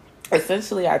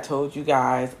 essentially I told you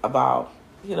guys about,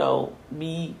 you know,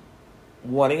 me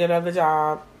wanting another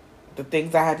job, the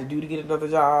things I had to do to get another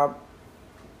job,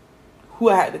 who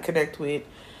I had to connect with,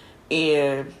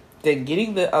 and then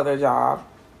getting the other job.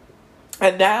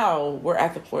 And now we're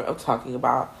at the point of talking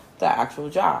about the actual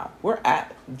job. We're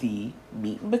at the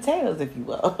meat and potatoes, if you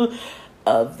will,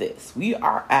 of this. We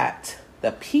are at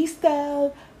the piece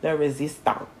de la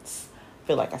resistance. I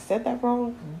feel like I said that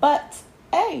wrong, but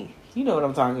hey, you know what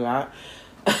I'm talking about.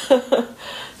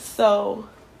 So,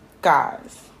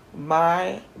 guys,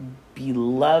 my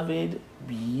beloved,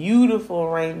 beautiful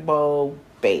rainbow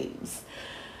babes,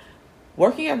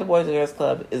 working at the Boys and Girls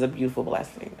Club is a beautiful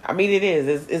blessing. I mean, it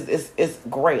is. It's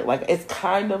great. Like, it's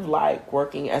kind of like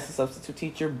working as a substitute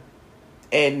teacher,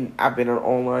 and I've been an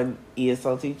online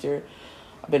ESL teacher.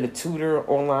 I've been a tutor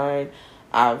online.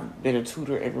 I've been a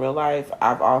tutor in real life.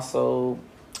 I've also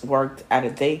worked at a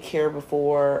daycare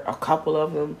before, a couple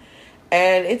of them,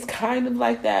 and it's kind of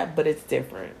like that, but it's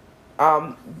different.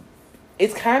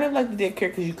 It's kind of like the daycare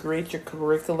because you create your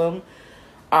curriculum,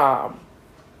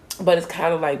 but it's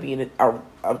kind of like being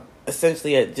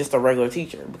essentially just a regular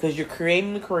teacher, because you're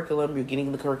creating the curriculum, you're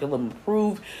getting the curriculum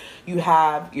approved, you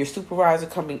have your supervisor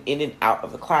coming in and out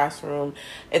of the classroom.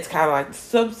 It's kind of like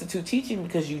substitute teaching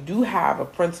because you do have a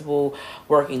principal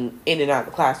working in and out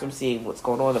of the classroom, seeing what's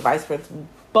going on, the vice principal,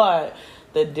 but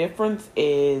the difference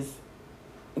is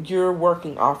you're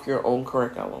working off your own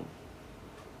curriculum,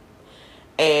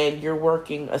 and you're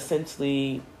working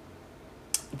essentially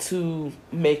to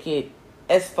make it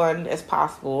as fun as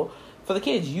possible for the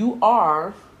kids. You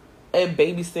are a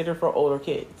babysitter for older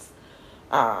kids.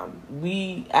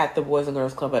 We at the Boys and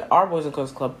Girls Club, at our Boys and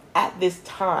Girls Club, at this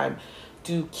time,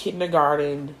 do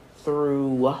kindergarten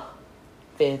through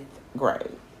 5th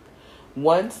grade.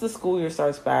 Once the school year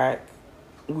starts back,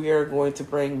 we are going to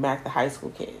bring back the high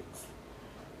school kids.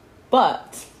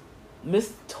 But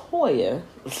Miss Toya,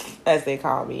 as they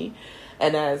call me,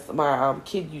 and as my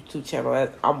kid YouTube channel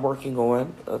that I'm working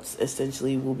on,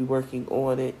 essentially we'll be working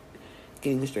on it,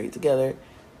 getting it straight together,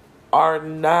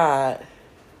 I'm not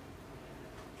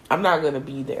going to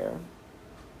be there.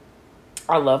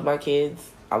 I love my kids.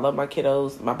 I love my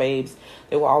kiddos, my babes.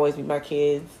 They will always be my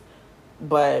kids.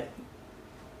 But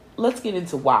let's get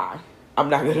into why I'm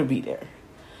not going to be there.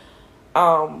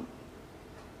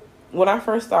 When I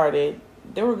first started,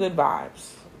 there were good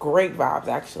vibes. Great vibes,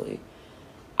 actually.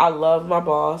 I love my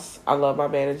boss. I love my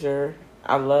manager.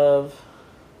 I love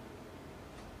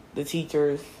the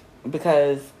teachers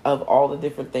because of all the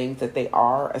different things that they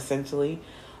are, essentially.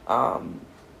 I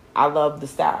love the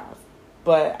staff.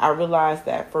 But I realized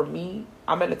that for me,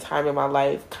 I'm at a time in my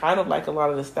life, kind of like a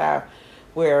lot of the staff,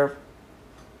 where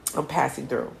I'm passing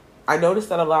through. I noticed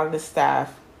that a lot of the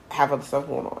staff have other stuff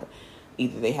going on.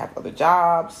 Either they have other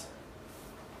jobs.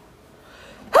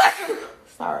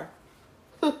 Sorry.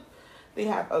 They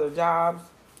have other jobs,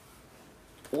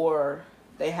 or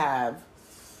they have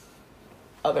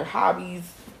other hobbies,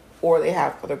 or they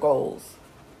have other goals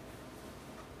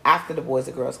after the Boys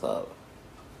and Girls Club.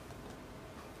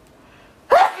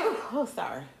 Oh,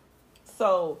 sorry.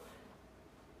 So,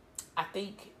 I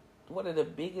think one of the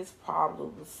biggest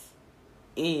problems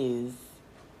is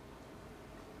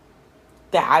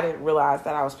that I didn't realize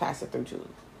that I was passing through too.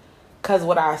 Because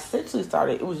when I essentially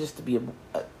started, it was just to be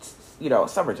a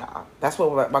summer job. That's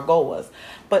what my goal was.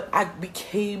 But I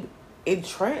became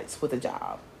entranced with the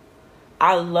job.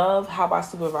 I love how my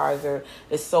supervisor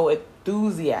is so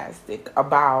enthusiastic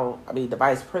about, the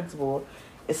vice principal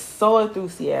is so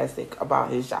enthusiastic about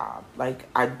his job. Like,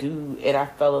 I do, and I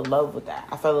fell in love with that.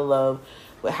 I fell in love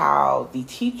with how the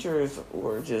teachers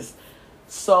were just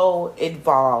so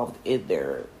involved in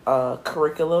their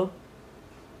curriculum.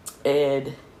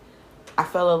 And I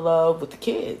fell in love with the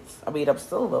kids. I'm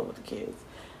still in love with the kids.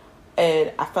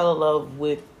 And I fell in love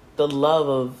with the love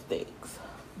of things.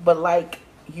 But like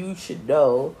you should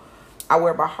know, I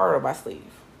wear my heart on my sleeve.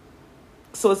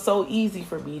 So it's so easy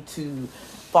for me to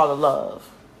fall in love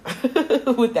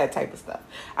with that type of stuff.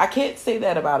 I can't say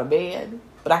that about a man,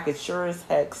 but I can sure as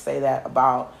heck say that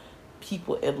about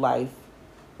people in life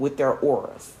with their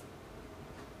auras.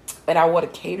 And I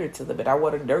want to cater to them, and I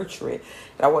want to nurture it,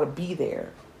 and I want to be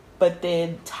there. But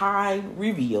then time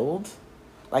revealed,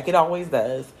 like it always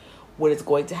does, when it's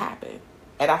going to happen.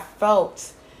 And I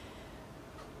felt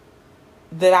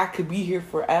that I could be here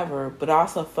forever, but I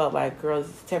also felt like, girls,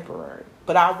 it's temporary.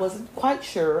 But I wasn't quite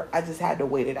sure. I just had to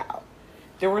wait it out.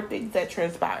 There were things that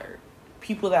transpired.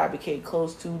 People that I became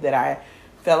close to that I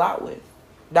fell out with.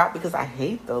 Not because I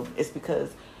hate them. It's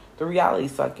because the reality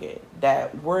sunk in.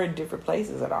 That we're in different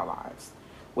places in our lives.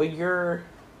 When you're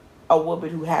a woman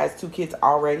who has 2 kids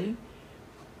already,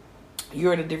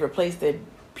 you're in a different place than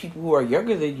people who are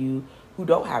younger than you who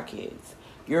don't have kids.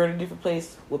 You're in a different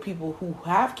place with people who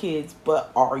have kids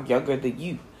but are younger than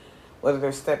you, whether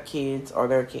they're stepkids or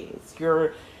their kids.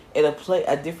 You're in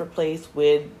a different place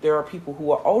when there are people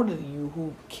who are older than you,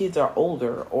 who kids are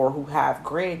older, or who have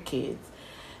grandkids.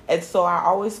 And so I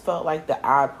always felt like the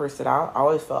odd person out. I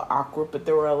always felt awkward, but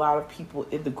there were a lot of people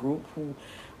in the group who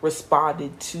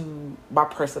responded to my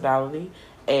personality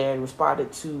and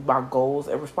responded to my goals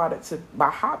and responded to my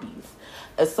hobbies.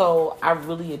 And so I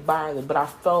really admired them, but I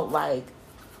felt like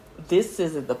this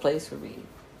isn't the place for me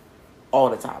all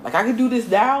the time. Like, I can do this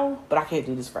now, but I can't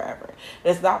do this forever.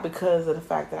 And it's not because of the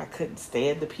fact that I couldn't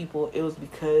stand the people. It was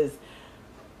because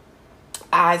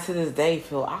I, to this day,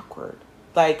 feel awkward.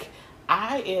 Like,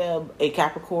 I am a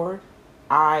Capricorn.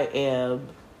 I am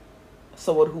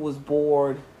someone who was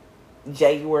born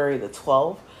January the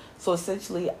 12th. So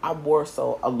essentially, I'm more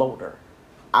so a loner.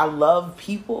 I love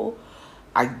people.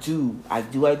 I do.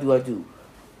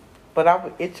 But I'm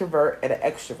an introvert and an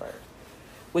extrovert,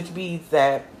 which means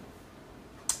that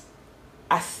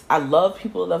I love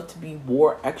people enough to be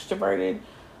more extroverted,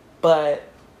 but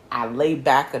I lay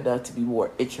back enough to be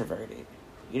more introverted.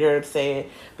 You know what I'm saying?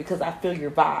 Because I feel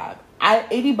your vibe.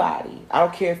 Anybody, I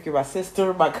don't care if you're my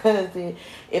sister, my cousin,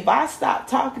 if I stop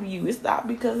talking to you, it's not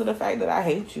because of the fact that I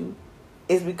hate you.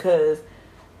 It's because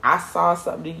I saw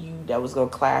something in you that was going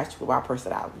to clash with my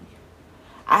personality.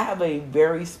 I have a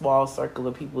very small circle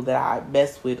of people that I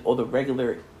mess with on the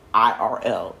regular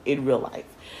IRL, in real life.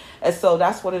 And so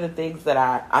that's one of the things that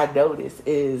I noticed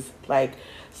is, like,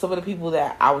 some of the people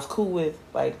that I was cool with,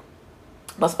 like,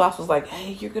 my spouse was like,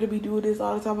 hey, you're going to be doing this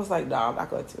all the time. I was like, no, I'm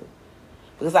not going to.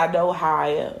 Because I know how I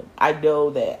am. I know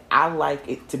that I like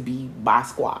it to be my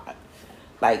squad.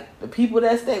 Like, the people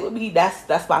that stay with me,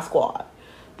 that's my squad.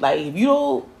 Like, if you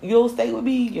don't stay with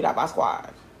me, you're not my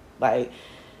squad. Like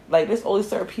there's only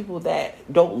certain people that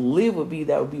don't live with me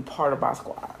that would be part of my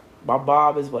squad. My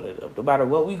mom is one of them. No matter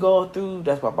what we go through,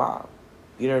 that's my mom.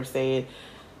 You know what I'm saying?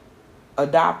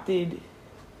 Adopted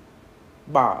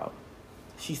mom.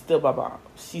 She's still my mom.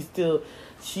 She's still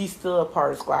a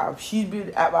part of the squad. She's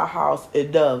been at my house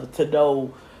enough to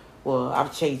know, well,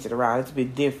 I've changed it around. It's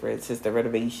been different since the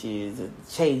renovations and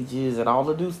changes and all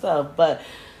the new stuff. But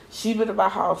she's been in my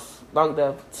house long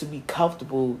enough to be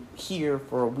comfortable here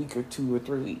for a week or 2 or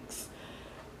 3 weeks.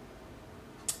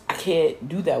 I can't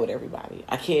do that with everybody.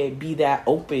 I can't be that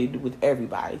open with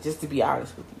everybody, just to be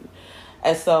honest with you.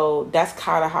 And so that's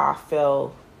kind of how I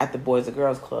felt at the Boys and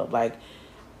Girls Club. Like,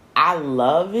 I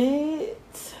love it.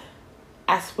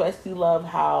 I especially love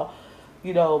how,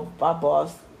 you know, my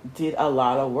boss did a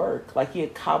lot of work. Like, he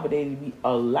accommodated me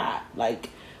a lot. Like,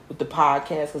 with the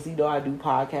podcast, because he know I do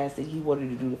podcasting. He wanted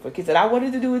to do it for kids. And I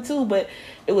wanted to do it too, but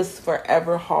it was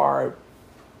forever hard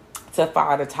to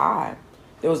find a time.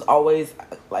 There was always,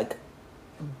 like,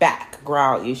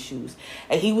 background issues.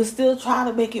 And he was still trying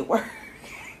to make it work.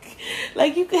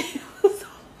 Like, you keep trying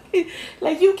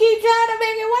to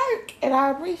make it work. And I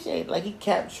appreciate it. Like, he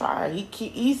kept trying.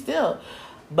 He still.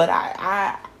 But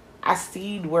I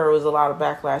seen where it was a lot of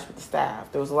backlash with the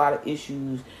staff. There was a lot of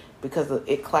issues because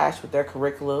it clashed with their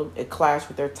curriculum. It clashed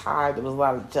with their time. There was a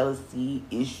lot of jealousy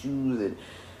issues and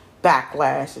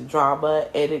backlash and drama.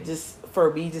 And it just,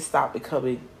 for me, just stopped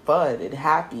becoming fun and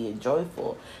happy and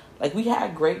joyful. Like, we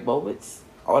had great moments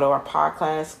on our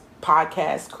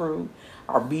podcast crew,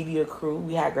 our media crew.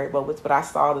 We had great moments, but I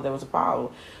saw that there was a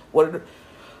problem. One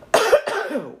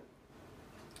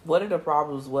of the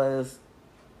problems was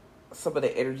some of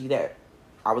the energy that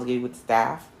I was getting with the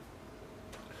staff.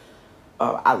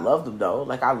 I love them, though.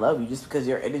 Like, I love you. Just because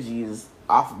your energy is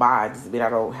off mine doesn't mean I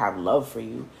don't have love for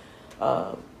you.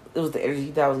 It was the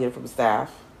energy that I was getting from the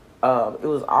staff. It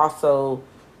was also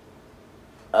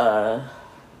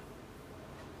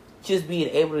just being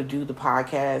able to do the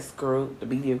podcast group, the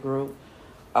media group.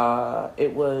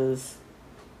 It was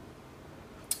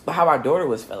how my daughter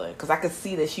was feeling, because I could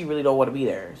see that she really don't want to be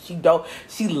there. She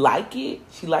like it.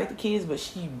 She liked the kids, but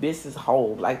she misses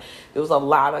home. Like, there was a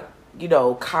lot of, you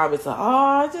know, comments like, oh,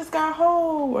 I just got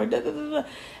home, or da da da da. And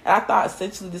I thought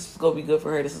essentially this was gonna be good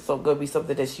for her. This is going to be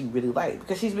something that she really liked,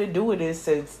 because she's been doing this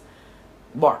since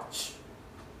March,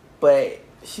 but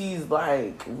she's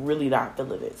like really not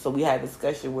feeling it. So we had a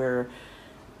discussion where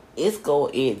it's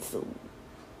going to end soon.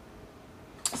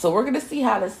 So we're gonna see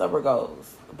how this summer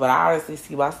goes. But I honestly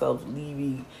see myself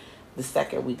leaving the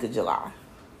second week of July,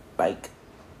 like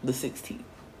the 16th,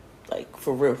 like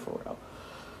for real.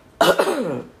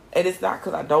 And it's not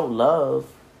because I don't love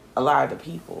a lot of the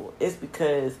people. It's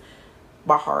because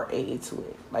my heart ain't into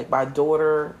it. Like, my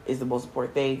daughter is the most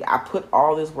important thing. I put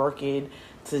all this work in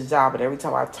to the job, and every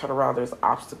time I turn around, there's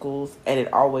obstacles, and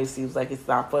it always seems like it's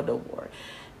not fun no more.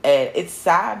 And it's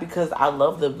sad because I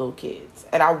love them little kids,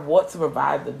 and I want to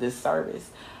provide them this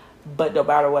service. But no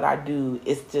matter what I do,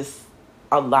 it's just,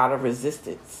 a lot of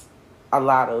resistance, a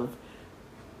lot of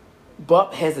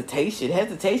bump hesitation.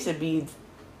 Hesitation means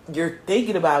you're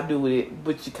thinking about doing it,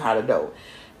 but you kind of don't.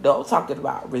 No, I'm talking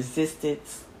about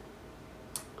resistance,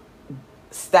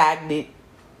 stagnant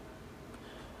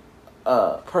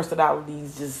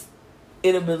personalities, just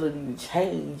inability to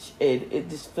change, and it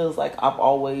just feels like I'm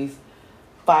always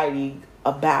fighting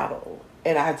a battle,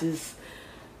 and I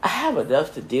have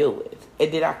enough to deal with.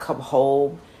 And then I come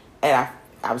home, and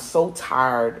I'm so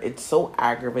tired and so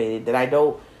aggravated that I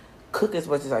don't cook as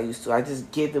much as I used to. I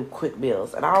just give them quick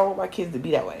meals, and I don't want my kids to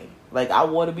be that way. Like, I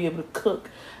want to be able to cook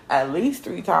at least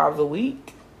 3 times a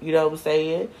week. You know what I'm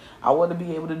saying? I want to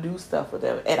be able to do stuff with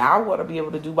them, and I want to be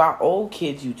able to do my own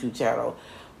kids' YouTube channel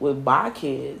with my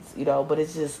kids. You know, but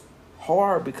it's just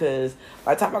hard because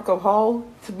by the time I come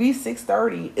home, to me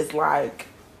 6:30 is like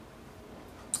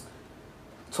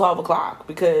 12 o'clock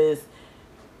because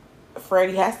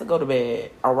Freddie has to go to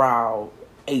bed around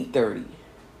 8:30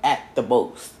 at the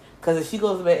most. Because if she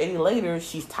goes to bed any later,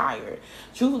 she's tired.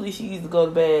 Truthfully, she needs to go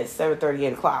to bed 7:30,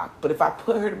 8 o'clock. But if I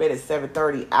put her to bed at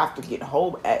 7:30 after getting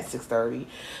home at 6:30,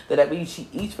 then that means she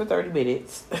eats for 30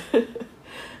 minutes.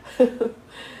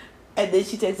 And then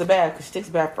she takes a bath, because she takes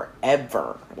a bath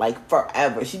forever. Like,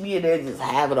 forever. She be in there just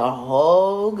having a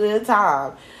whole good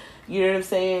time. You know what I'm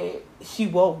saying? She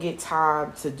won't get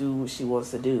time to do what she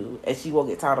wants to do. And she won't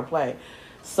get time to play.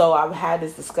 So I've had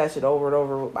this discussion over and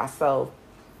over with myself.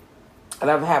 And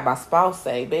I've had my spouse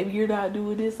say, baby, you're not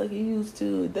doing this like you used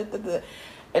to. Da, da, da.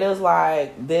 And it was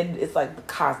like, then it's like the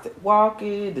constant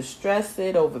walking, the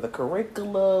stressing over the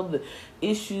curriculum, the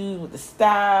issues with the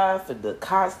staff, and the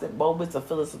constant moments of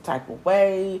feeling some type of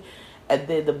way. And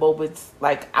then the moments,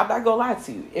 like, I'm not going to lie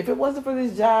to you. If it wasn't for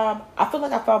this job, I feel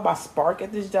like I found my spark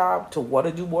at this job to want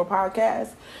to do more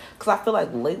podcasts. Because I feel like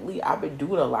lately I've been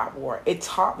doing a lot more. It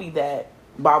taught me that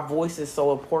my voice is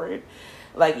so important.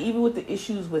 Like, even with the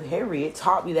issues with Harry, it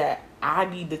taught me that I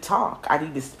need to talk. I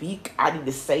need to speak. I need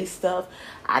to say stuff.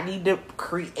 I need to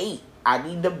create. I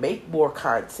need to make more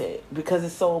content because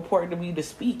it's so important to me to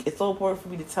speak. It's so important for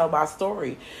me to tell my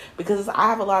story because I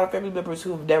have a lot of family members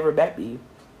who have never met me,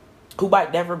 who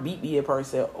might never meet me in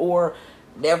person or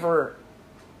never,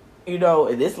 you know,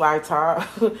 in this lifetime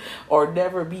or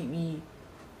never meet me,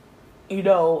 you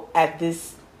know, at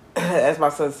this, as my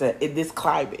son said, in this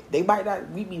climate. They might not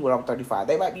meet me when I'm 35.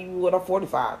 They might meet me when I'm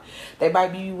 45. They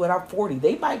might meet me when I'm 40.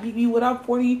 They might meet me when I'm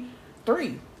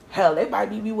 43. Hell, they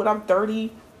might meet me when I'm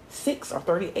 36 or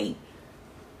 38.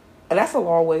 And that's a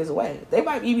long ways away. They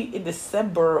might meet me in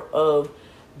December of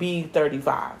being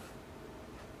 35.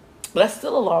 But that's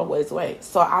still a long ways away.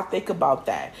 So I think about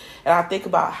that. And I think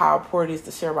about how important it is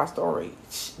to share my story.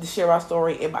 To share my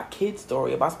story and my kid's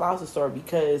story and my spouse's story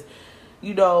because,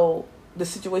 you know, the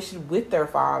situation with their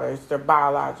fathers, their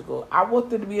biological, I want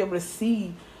them to be able to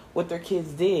see what their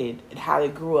kids did and how they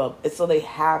grew up. And so they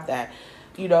have that,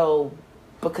 you know,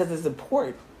 because it's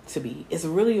important to me. It's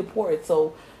really important.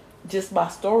 So just my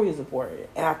story is important.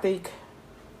 And I think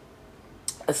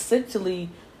essentially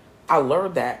I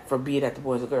learned that from being at the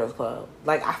Boys and Girls Club.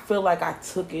 Like, I feel like I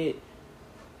took it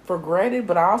for granted,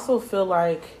 but I also feel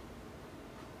like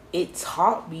it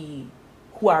taught me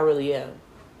who I really am.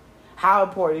 How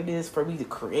important it is for me to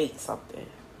create something.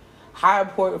 How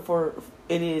important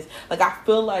it is. Like, I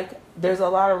feel like there's a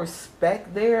lot of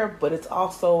respect there, but it's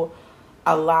also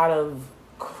a lot of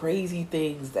crazy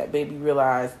things that made me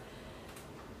realize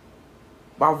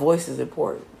my voice is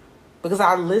important. Because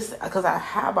I listen, because I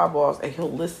have my boss and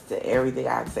he'll listen to everything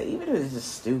I have to say, even if it's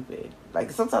just stupid. Like,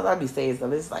 sometimes I'll be saying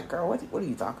something, it's like, girl, what are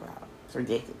you talking about? It's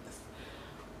ridiculous.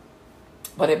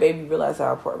 But it made me realize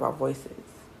how important my voice is.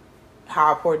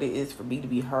 How important it is for me to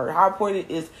be heard. How important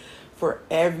it is for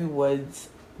everyone's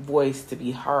voice to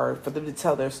be heard. For them to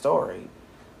tell their story.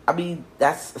 I mean,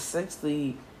 that's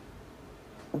essentially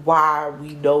why we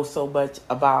know so much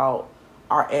about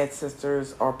our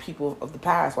ancestors or people of the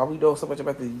past. Why we know so much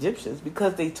about the Egyptians.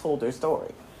 Because they told their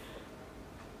story.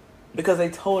 Because they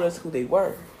told us who they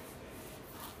were.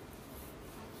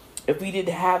 If we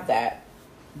didn't have that,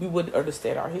 we wouldn't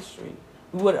understand our history.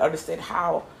 We wouldn't understand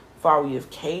how far we have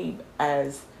came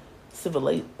as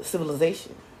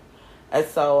civilization. And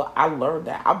so I learned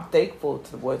that. I'm thankful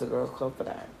to the Boys and Girls Club for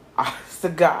that. Honest to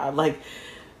God, like,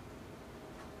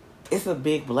 it's a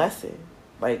big blessing.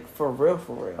 Like, for real,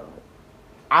 for real.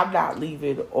 I'm not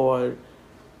leaving on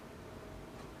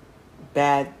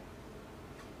bad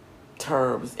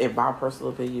terms, in my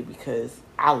personal opinion, because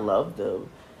I love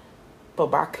them. But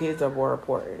my kids are more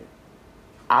important.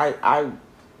 I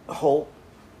hope.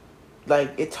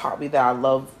 Like, it taught me that I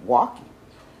love walking.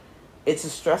 It's a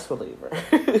stress reliever.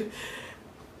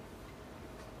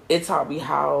 It taught me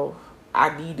how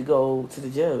I need to go to the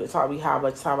gym. It taught me how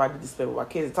much time I need to spend with my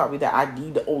kids. It taught me that I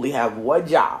need to only have one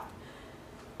job.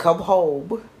 Come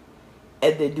home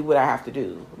and then do what I have to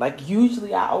do. Like,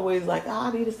 usually I always like, oh,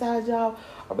 I need a side job.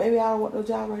 Or maybe I don't want no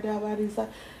job right now, but I need a side.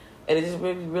 And it just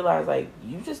made me realize, like,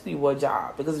 you just need one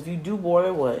job. Because if you do more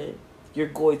than one, you're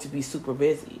going to be super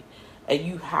busy. And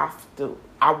you have to,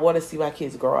 I want to see my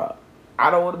kids grow up. I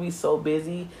don't want to be so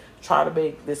busy trying to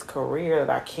make this career that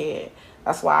I can't.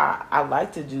 That's why I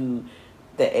like to do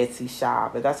the Etsy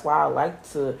shop. And that's why I like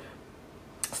to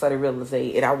study real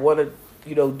estate. And I want to,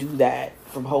 do that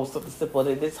from Whole Something Simple.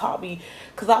 And it taught me,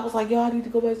 because I was like, yo, I need to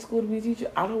go back to school to be a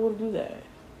teacher. I don't want to do that.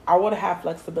 I want to have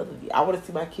flexibility. I want to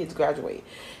see my kids graduate.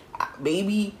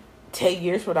 Maybe 10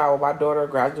 years from now, when my daughter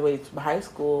graduates from high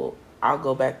school, I'll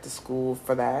go back to school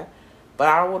for that. But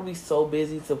I don't want to be so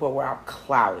busy to the point where I'm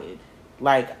clouded.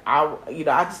 Like, I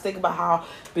just think about how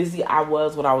busy I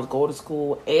was when I was going to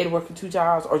school and working 2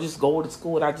 jobs, or just going to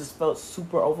school, and I just felt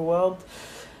super overwhelmed.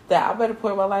 That I'm at a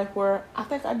point in my life where I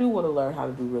think I do want to learn how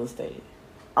to do real estate.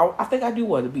 I think I do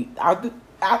want to be. I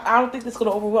don't think it's going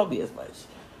to overwhelm me as much.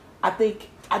 I think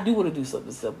I do want to do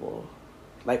something simple.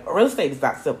 Like, real estate is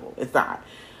not simple. It's not.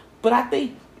 But I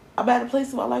think I'm at a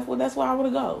place in my life where that's where I want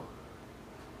to go.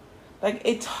 Like,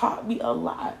 it taught me a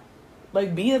lot.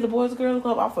 Like, being in the Boys and Girls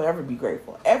Club, I'll forever be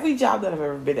grateful. Every job that I've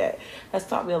ever been at has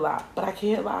taught me a lot. But I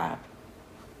can't lie.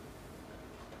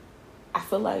 I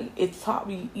feel like it's taught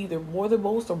me either more than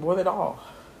most or more than all.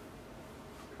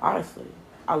 Honestly.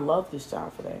 I love this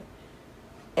job for that.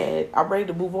 And I'm ready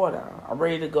to move on now. I'm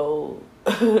ready to go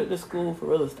to school for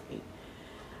real estate.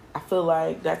 I feel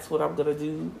like that's what I'm going to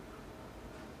do.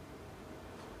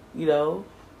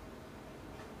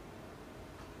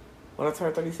 When I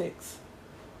turn 36.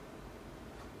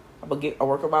 I'm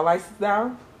working my license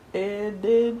now. And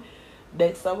then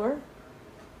next summer,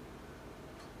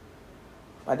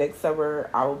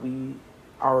 I will be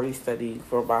already studying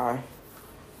for my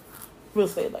real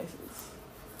estate license.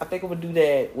 I think I'm going to do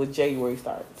that when January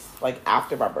starts. Like,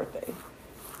 after my birthday.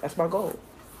 That's my goal.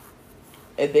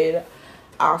 And then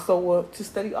I also want to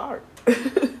study art.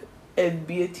 And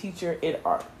be a teacher in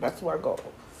art. That's my goal.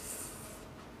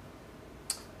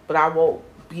 But I won't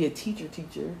be a teacher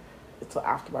until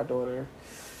after my daughter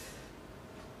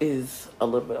is a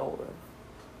little bit older.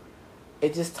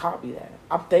 It just taught me that.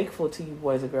 I'm thankful to you,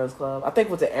 Boys and Girls Club. I'm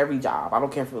thankful to every job. I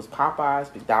don't care if it was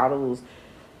Popeyes, McDonald's,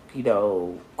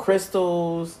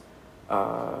 Crystals,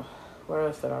 where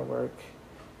else did I work?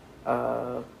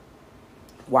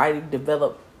 Whiting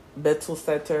Developmental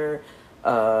Center.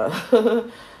 I'm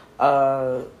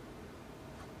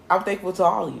thankful to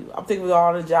all of you. I'm thankful to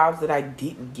all the jobs that I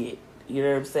didn't get. You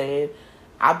know what I'm saying?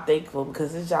 I'm thankful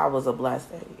because this job was a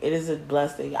blessing. It is a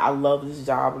blessing. I love this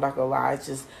job. I'm not going to lie. It's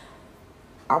just,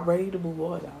 I'm ready to move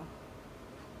on now.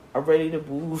 I'm ready to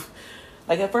move.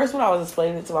 Like, at first when I was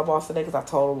explaining it to my boss today, because I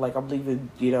told him, like, I'm leaving,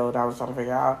 and I was trying to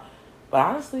figure out. But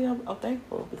honestly, I'm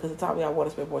thankful because it taught me I want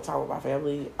to spend more time with my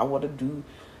family. I want to do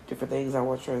different things. I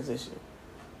want to transition.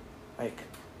 Like,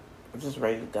 I'm just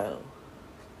ready to go.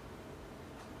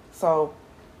 So,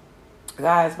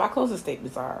 guys, my closing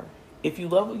statements are, if you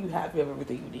love what you have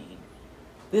everything you need.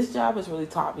 This job has really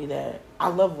taught me that I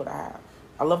love what I have.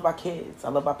 I love my kids. I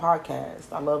love my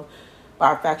podcast. I love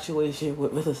my infatuation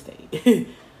with real estate.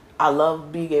 I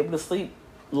love being able to sleep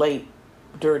late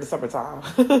during the summertime.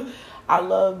 I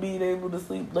love being able to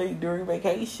sleep late during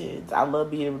vacations. I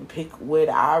love being able to pick when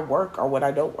I work or when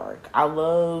I don't work. I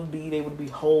love being able to be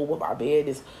home when my man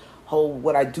is home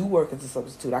when I do work as a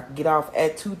substitute. I can get off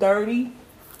at 2:30.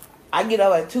 I get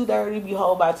up at 2:30, be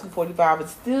home by 2:45, and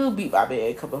still beat my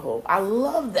man coming home. I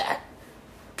love that.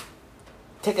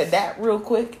 Take a nap real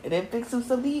quick and then fix him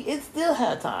some meat and still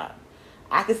have time.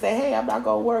 I can say, hey, I'm not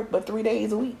going to work but 3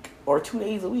 days a week or 2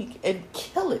 days a week and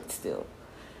kill it still.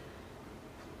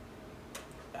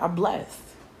 I'm blessed.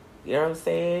 You know what I'm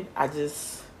saying?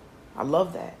 I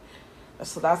love that.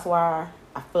 So that's why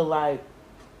I feel like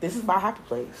this is my happy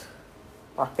place.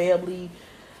 My family,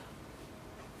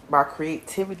 my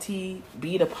creativity,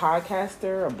 being a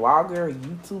podcaster, a blogger, a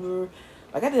YouTuber.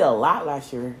 Like, I did a lot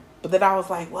last year. But then I was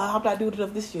like, well, I'm not doing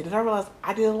enough this year. Then I realized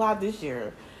I did a lot this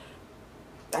year.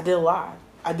 I did a lot.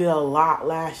 I did a lot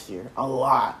last year. A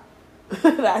lot.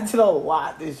 I did a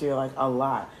lot this year. Like, a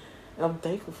lot. And I'm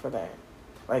thankful for that.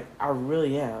 Like, I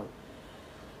really am.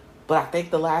 But I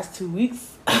think the last 2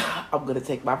 weeks, I'm going to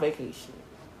take my vacation.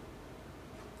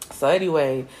 So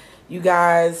anyway, you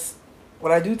guys,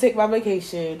 when I do take my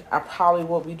vacation, I probably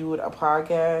won't be doing a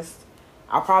podcast.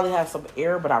 I'll probably have some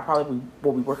air, but I probably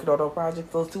won't be working on no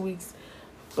projects those 2 weeks.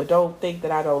 But don't think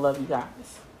that I don't love you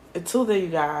guys. Until then, you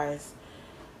guys,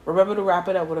 remember to wrap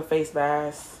it up with a face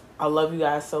mask. I love you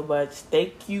guys so much.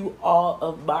 Thank you, all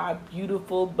of my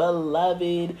beautiful,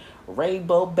 beloved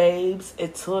rainbow babes.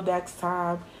 Until next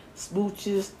time,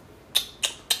 smooches.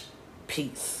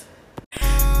 Peace.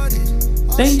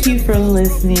 Thank you for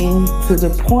listening to the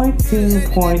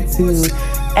 .2.2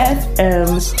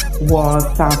 FM Walls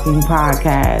Talking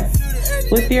Podcast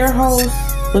with your host,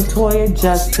 Latoya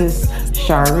Justice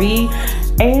Shari,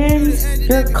 and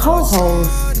your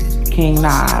co-host, King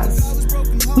Nas.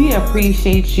 We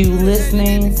appreciate you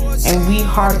listening, and we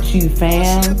heart you,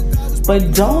 fam.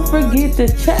 But don't forget to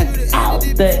check out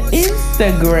the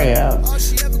Instagram,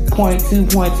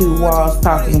 .2.2 Walls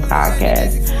Talking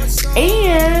Podcast,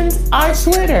 and our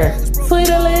Twitter,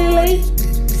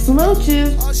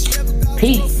 Smooches.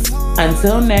 Peace.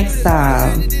 Until next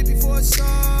time.